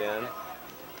slide in.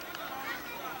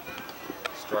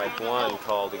 Strike 1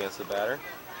 called against the batter.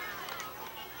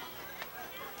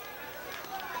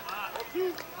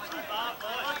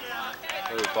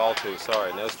 Ooh, ball 2,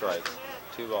 sorry, no strikes.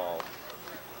 2 balls.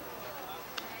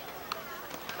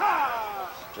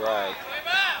 Strike.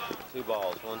 2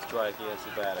 balls, 1 strike against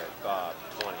the batter. Bob,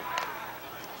 20.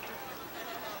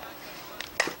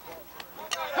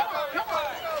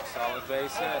 Solid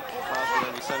base hit. Possibly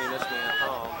going to be sending this man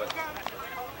home, but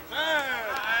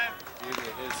due to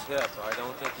his hip, I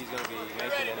don't think he's going to be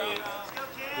making any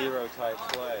hero-type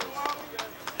plays.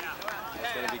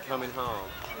 He's going to be coming home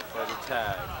for the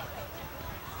tag.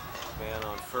 Man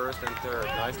on first and third.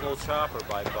 Nice little chopper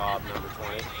by Bob, number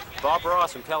 20. Bob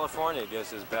Ross from California gives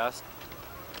his best.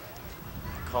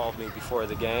 Called me before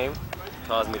the game.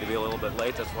 Caused me to be a little bit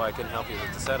late. That's why I couldn't help you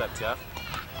with the setup, Jeff.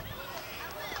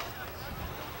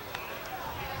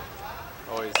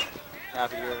 Always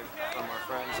happy to hear from our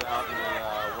friends out in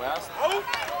the West.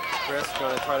 Chris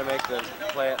going to try to make the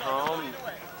play at home.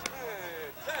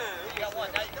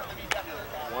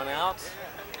 1 out.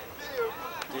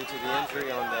 Due to the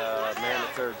injury on the man at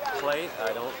third plate,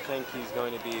 I don't think he's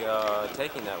going to be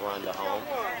taking that run to home.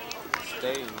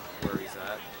 Staying where he's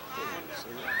at.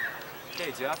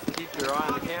 Okay, Jeff, keep your eye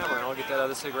on the camera and I'll get that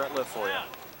other cigarette lit for you.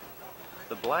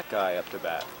 The black guy up to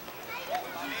bat.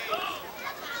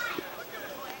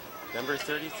 Number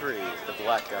 33, the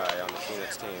black guy on the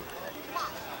Phoenix team.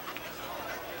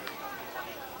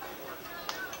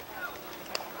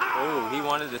 Ooh, he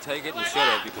wanted to take it and should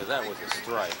have because that was a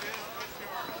strike.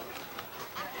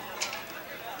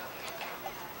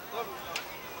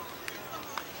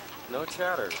 No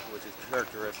chatter, which is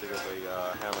characteristic of the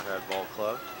Hammerhead Ball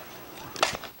Club.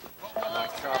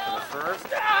 Nice chop in the first.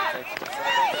 Takes the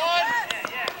second.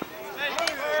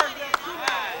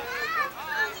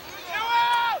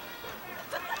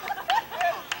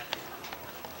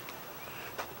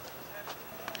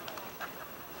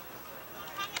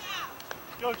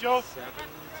 Go, Joe. 7-2.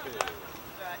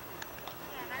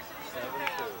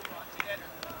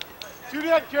 7-2. 2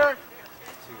 dead, Kirk.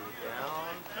 2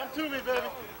 down. Come to me, baby.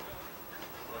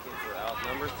 Looking for out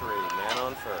number 3, man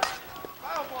on first.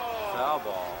 Foul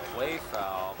ball, way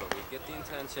foul, but we get the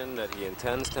intention that he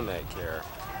intends to make here.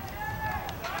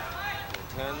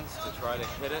 He intends to try to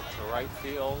hit it to right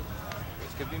field,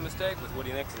 which could be a mistake with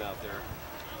Woody Nixon out there.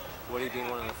 Woody being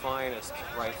one of the finest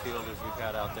right fielders we've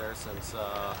had out there since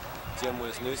Jim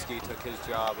Wisniewski took his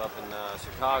job up in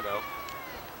Chicago.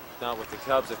 Not with the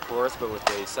Cubs, of course, but with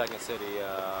the Second City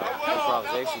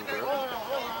improvisation group.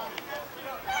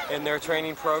 In their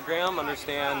training program,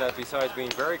 understand that besides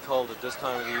being very cold at this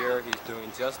time of the year, he's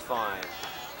doing just fine.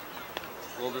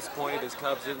 A little disappointed his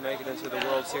Cubs didn't make it into the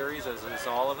World Series, as is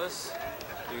all of us,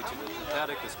 due to the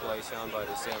pathetic display shown by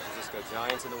the San Francisco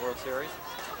Giants in the World Series.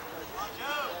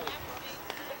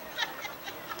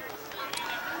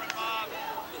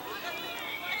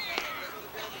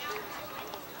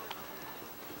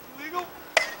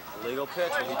 Legal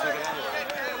pitch, and he took it anyway.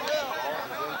 Ball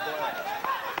is in play.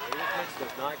 Legal pitch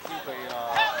does not keep a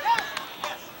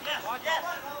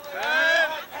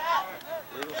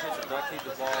legal pitch does not keep the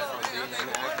ball from being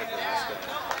inactive in this game.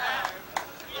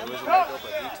 It was illegal,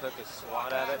 but he took a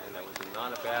swat at it, and it was not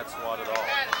a bad swat at all.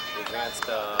 He advanced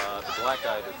the black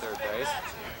guy to third base.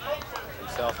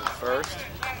 Himself at first.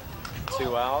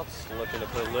 2 outs. Looking to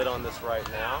put a lid on this right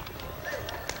now.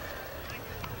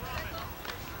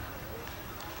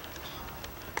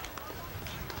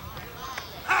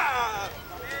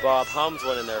 Bob hums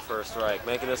one in there for a strike,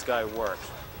 making this guy work.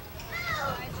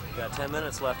 Got 10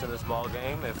 minutes left in this ball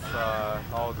game. If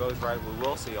all goes right, we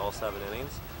will see all 7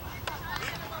 innings.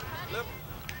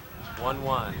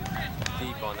 1-1,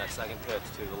 deep on that second pitch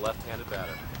to the left-handed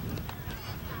batter.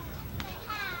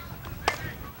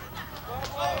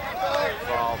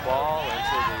 Foul ball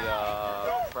into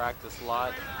the practice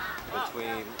lot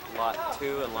between lot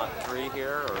 2 and lot 3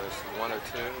 here, or is 1 or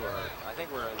 2, or I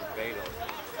think we're in Beto's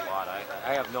lot.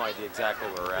 I have no idea exactly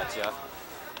where we're at, Jeff.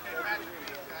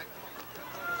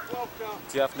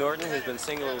 Jeff Norton has been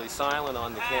singularly silent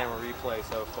on the camera replay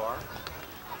so far.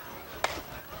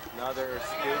 Another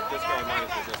scoop. This guy might as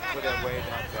well just put it way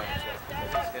down back, Jeff,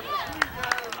 because he's hit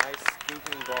a nice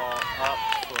scooping ball up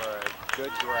for a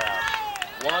good grab.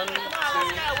 1, 2, 3.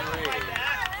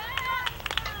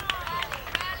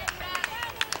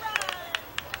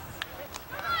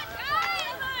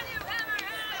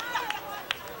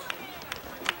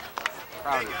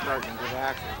 Crowd is starting to get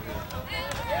active here.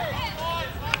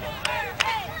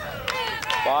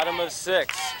 Bottom of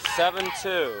 6,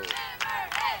 7-2.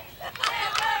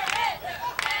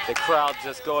 The crowd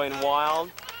just going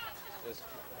wild, just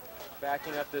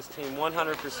backing up this team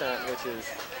 100%, which is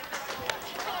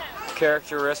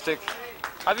characteristic.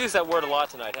 I've used that word a lot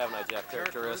tonight, haven't I, Jeff?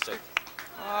 Characteristic.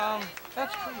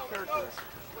 That's pretty characteristic.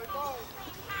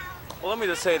 Well, let me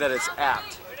just say that it's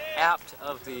apt. Apt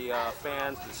of the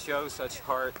fans to show such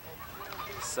heart,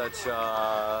 such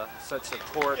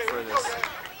support for this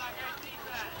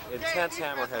intense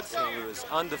Hammerheads team who is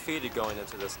undefeated going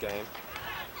into this game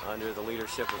under the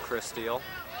leadership of Steele.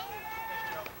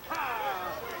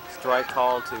 Strike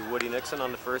called to Woody Nixon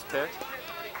on the first pitch.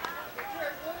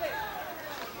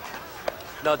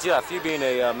 Now, Jeff, you being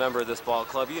a member of this ball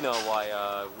club, you know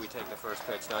why we take the first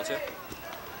pitch, don't you?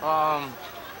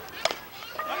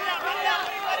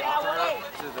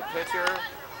 To the pitcher,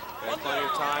 there's plenty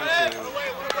of time to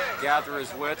gather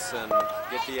his wits and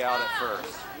get the out at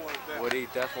first. Woody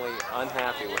definitely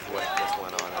unhappy with what just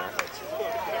went on there.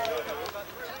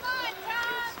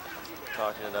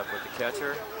 Talking it up with the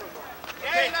catcher.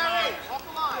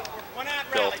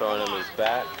 Bill throwing him his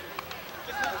bat.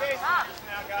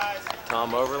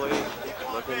 Tom Overly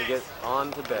looking to get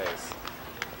on to base.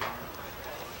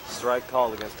 Strike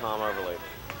called against Tom Overly.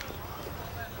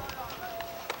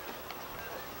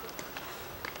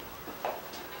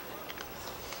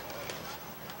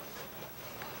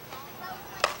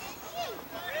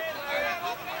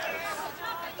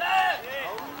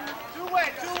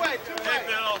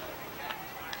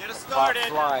 Pop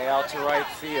fly out to right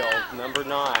field, number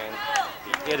 9,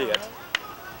 the Idiot.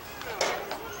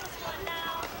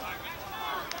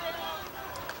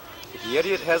 The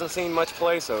Idiot hasn't seen much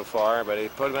play so far, but he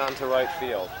put him out into right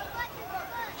field.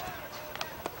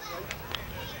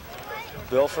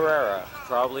 Bill Ferreira,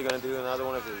 probably going to do another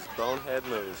one of his bonehead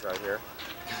moves right here.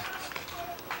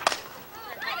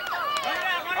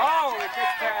 Oh, it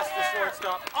gets past the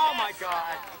shortstop. Oh my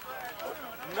God.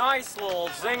 Nice little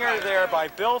zinger there by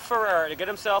Bill Ferreira to get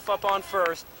himself up on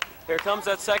first. Here comes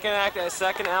that second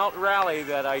out rally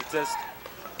that I just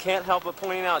can't help but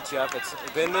pointing out, Jeff. It's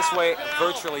been this way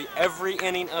virtually every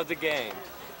inning of the game.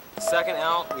 Second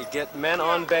out, we get men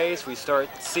on base, we start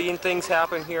seeing things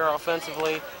happen here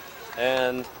offensively,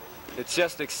 and it's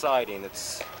just exciting.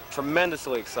 It's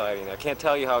tremendously exciting. I can't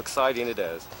tell you how exciting it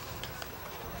is.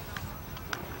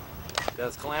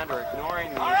 Denis Calandra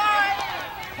ignoring the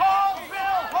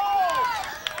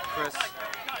Chris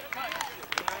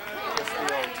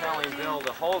Steele telling Bill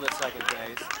to hold at second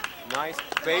base. Nice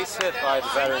base hit by the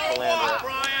veteran Calandra.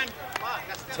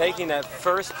 Taking that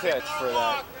first pitch for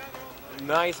that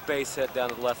nice base hit down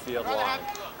the left field line.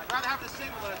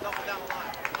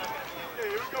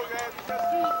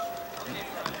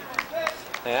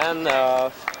 And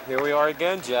here we are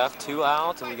again, Jeff. 2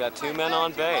 outs, and we got 2 men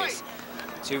on base.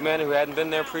 2 men who hadn't been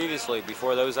there previously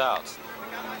before those outs.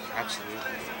 Absolutely.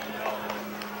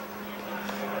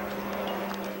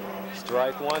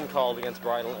 Strike 1 called against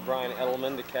Brian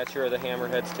Edelman, the catcher of the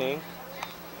Hammerheads team.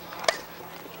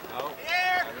 Oh.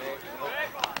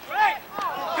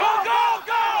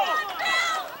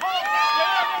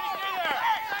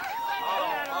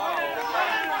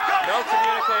 No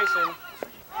communication.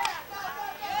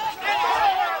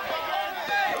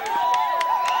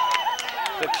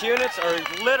 The Punitz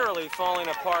are literally falling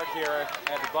apart here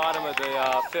at the bottom of the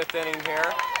 5th inning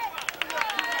here.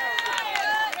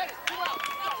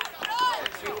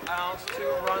 2 outs, 2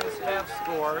 runs have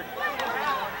scored.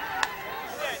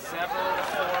 7-4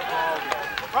 ball game.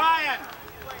 Brian,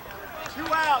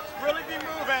 2 outs, really be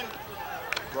moving.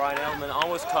 Brian Edelman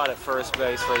almost caught at first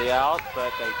base for the out,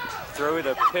 but they threw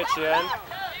the pitch in,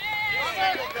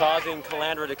 causing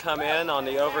Calandra to come in on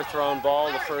the overthrown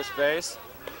ball to first base.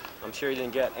 I'm sure you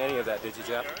didn't get any of that, did you,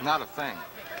 Jeff? Not a thing.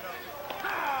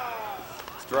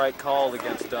 Strike called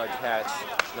against Doug Hatch,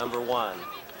 number 1,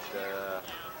 the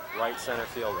right center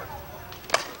fielder.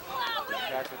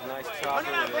 Hatch with a nice chopper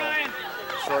to the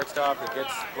shortstop. It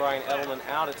gets Brian Edelman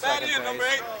out at second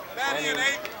base.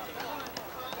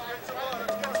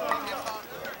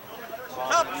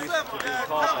 Used to be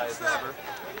called by his number.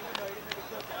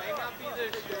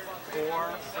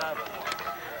 4-7.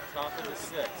 Top of the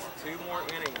 6th. 2 more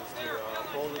innings to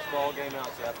pull this ball game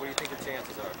out, Jeff. What do you think the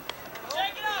chances are?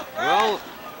 Well,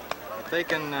 if they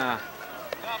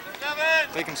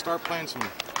can start playing some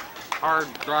hard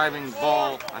driving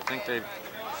ball, I think they've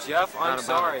Jeff, I'm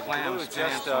sorry. Blue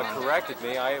just corrected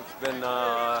me. I have been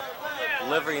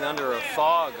living under a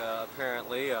fog,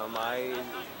 apparently. I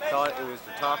thought it was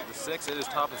the top of the 6th. It is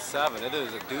top of 7. It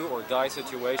is a do-or-die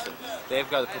situation. They've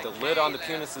got to put the lid on the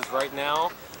Punitzes right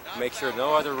now, make sure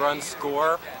no other runs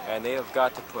score, and they have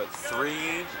got to put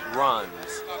 3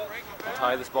 runs to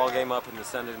tie this ball game up and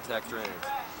send it into extra innings.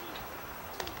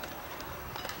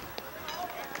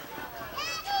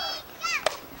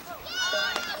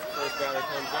 First batter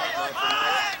comes up, nice and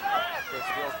nice. Chris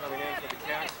Steele coming in for the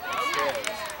catch.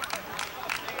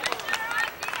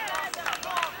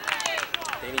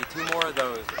 They need 2 more of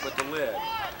those to put the lid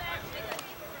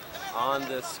on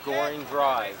this scoring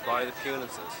drive by the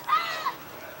Punitzes.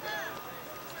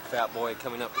 Fat Boy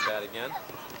coming up to bat again.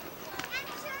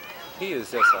 He is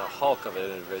just a hulk of an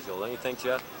individual, don't you think,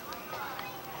 Jeff?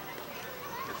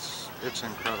 It's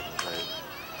incredible, Dave.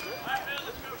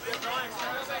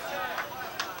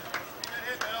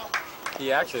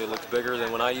 He actually looks bigger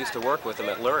than when I used to work with him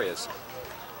at Luria's.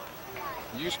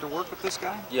 You used to work with this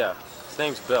guy? Yeah, his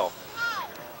name's Bill.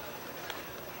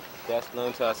 Best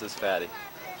known to us as Fatty.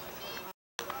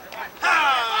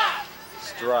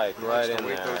 Strike right in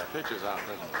there. Those pitches out,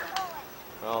 doesn't he?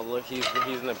 Well, look, he's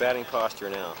in the batting posture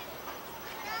now.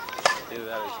 Either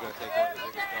that or he's going to take one of the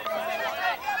biggest dumps.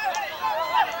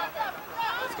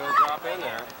 It's going to drop in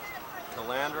there.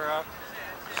 Calandra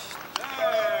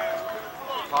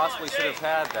possibly should have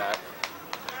had that.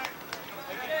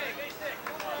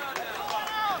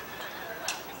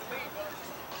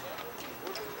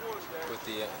 With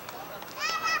the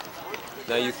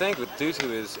now you think due to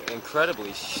his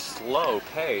incredibly slow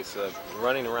pace of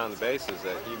running around the bases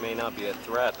that he may not be a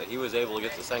threat, that he was able to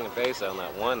get to second base on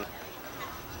that one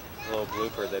little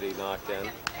blooper that he knocked in.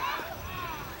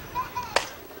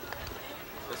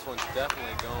 This one's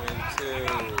definitely going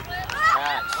to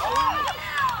catch.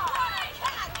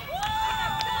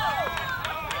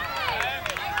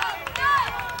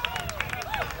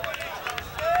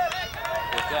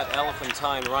 With that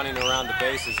elephantine running around the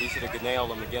bases, he should have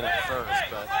nailed him again at first,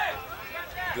 but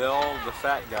Bill, the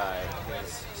fat guy,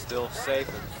 is still safe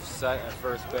at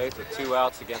first base with 2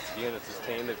 outs against Punitz'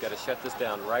 team. They've got to shut this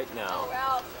down right now.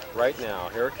 Right now,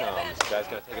 here it comes. The guy's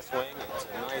going to take a swing. It's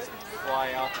a nice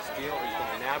fly out to Steele. He's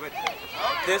going to nab it.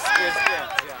 This is it,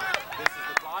 yeah. This is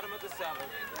the bottom of the 7th.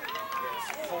 It's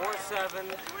 4-7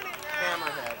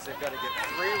 Hammerheads. They've got to get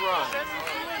 3 runs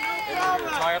in order to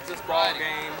tie up this ball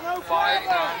game. 5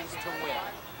 runs to win.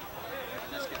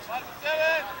 Let's get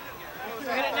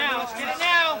it now. Let's get it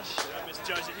now.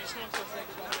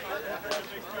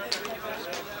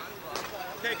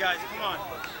 Okay, guys, come on.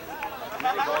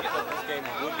 Many ball club this game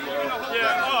would be over.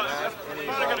 Yeah, Last oh, inning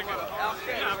I ball gotta go. club.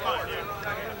 Yeah, I'm fine,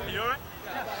 yeah. You alright?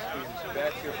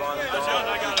 That's your bottom That's dog.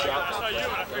 I got it. That's not you,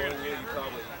 I figured. Knowing you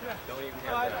probably don't even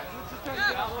have that.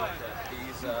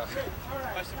 These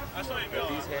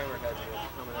Hammerheads will be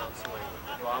coming out swinging.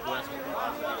 Bob Westman,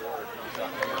 bottom of the order, comes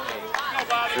up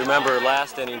in the remember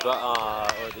last inning,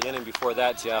 or the inning before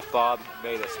that, Jeff, Bob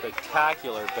made a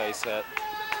spectacular base hit.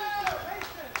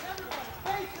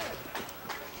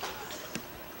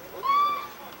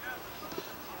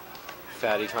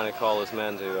 Fatty trying to call his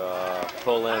men to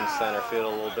pull in center field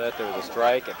a little bit. There was a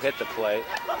strike. It hit the plate.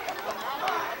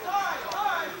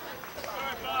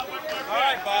 All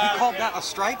right, Bob. He called that a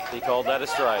strike? He called that a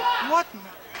strike. What?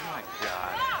 My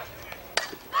God.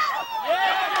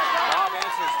 Bob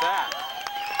answers that.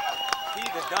 He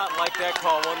did not like that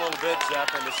call one little bit,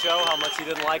 Jeff, and to show how much he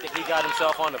didn't like it, he got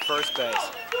himself onto first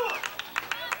base.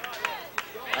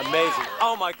 Amazing.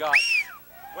 Oh, my God.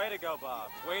 Way to go, Bob.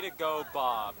 Way to go,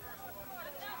 Bob.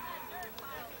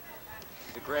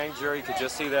 The grand jury could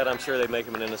just see that. I'm sure they'd make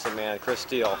him an innocent man. Chris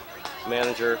Steele,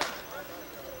 manager,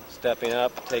 stepping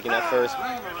up, taking that first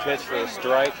pitch for a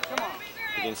strike.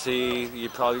 You can see, you're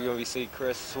probably going to see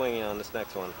Chris swinging on this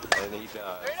next one, and he does.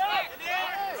 Go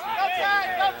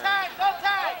tag! Go tag! Go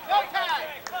tag! Go tag!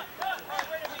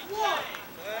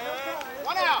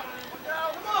 1 out!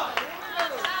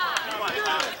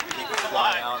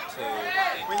 Fly out to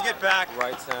We can get back.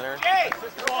 right center.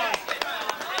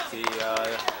 The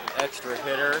extra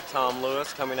hitter, Tom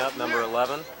Lewis, coming up, number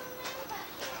 11.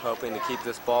 Hoping to keep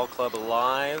this ball club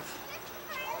alive.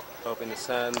 Hoping to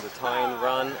send the tying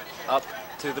run up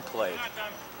to the plate.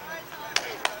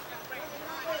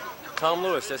 Tom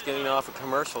Lewis just getting off a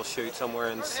commercial shoot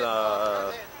somewhere in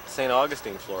St.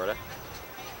 Augustine, Florida.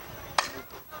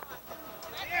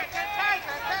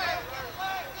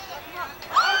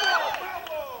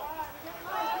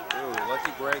 Ooh,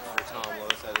 lucky break for Tom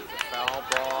Lewis. That is a foul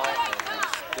ball, and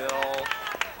he's still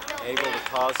able to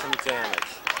cause some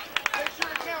damage.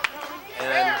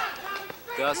 And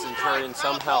thus incurring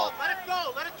some help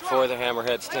for the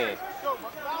Hammerheads team.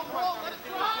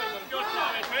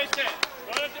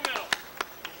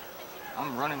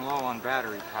 I'm running low on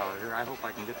battery power here. I hope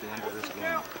I can get the end of this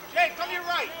game. Jay, come here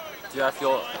right. Jeff,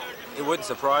 it wouldn't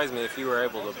surprise me if you were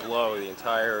able to blow the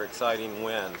entire exciting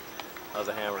win of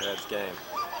the Hammerheads game.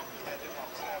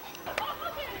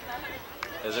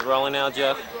 Is it rolling now,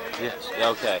 Jeff? Yes.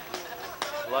 Okay.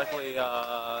 Luckily,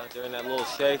 during that little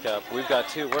shakeup,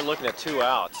 we're looking at 2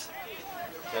 outs.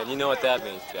 And you know what that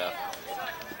means, Jeff.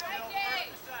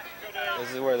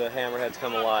 This is where the Hammerheads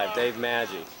come alive. Dave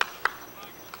Maggi.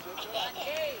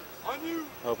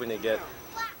 Hoping to get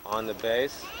on the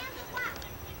base.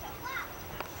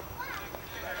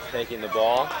 Taking the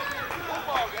ball.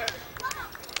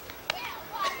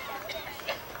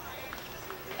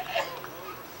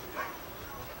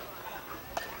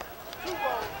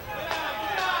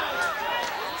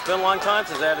 It's been a long time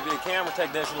since I had to be a camera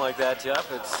technician like that,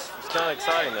 Jeff. It's kind of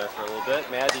exciting there for a little bit.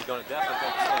 Maggie's going to definitely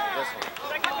take the swing at this one.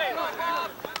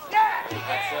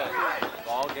 That's it.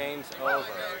 Ball game's over.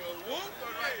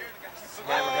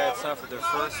 Hammerheads suffered their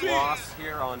first loss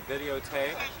here on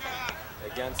videotape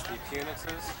against the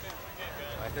Punitzes.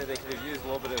 I think they could have used a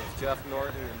little bit of Jeff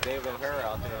Norton and David O'Hara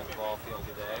out there on the ball field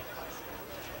today.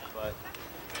 But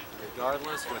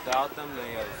regardless, without them,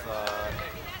 they have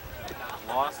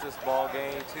lost this ball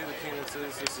game to the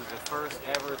Punitzes. This is the first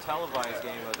ever televised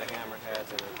game of the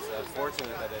Hammerheads, and it's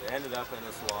unfortunate that it ended up in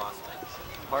this loss.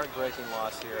 Heartbreaking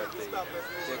loss here at the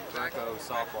Dick Greco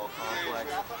softball complex.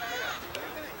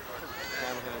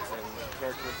 Hammerheads in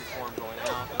characteristic form going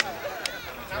out.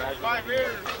 And 5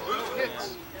 years.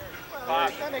 Hits.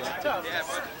 That makes it tough.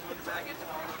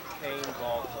 Kane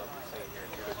ball club we're seeing here.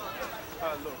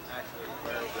 Actually,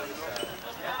 very, very sad.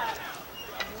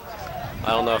 I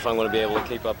don't know if I'm going to be able to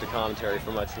keep up the commentary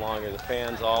for much longer. The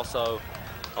fans also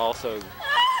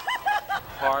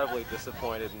horribly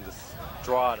disappointed and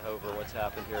distraught over what's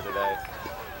happened here today.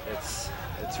 It's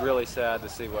really sad to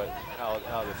see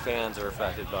how the fans are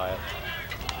affected by it.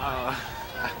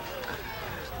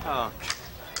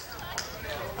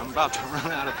 I'm about to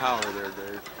run out of power there,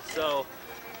 Dave. So,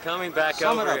 coming back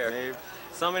over here. Dave.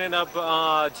 Summing it up,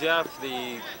 Jeff,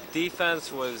 the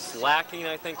defense was lacking,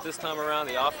 I think, this time around.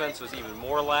 The offense was even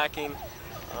more lacking.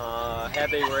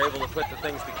 Had they were able to put the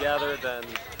things together, then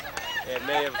it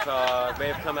may have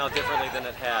come out differently than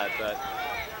it had. But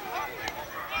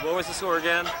what was the score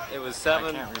again? It was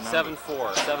 7-4.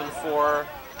 7-4.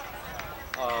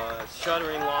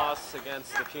 Shuddering loss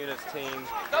against the Punitz team,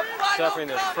 suffering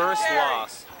their first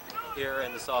loss here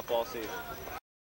in the softball season.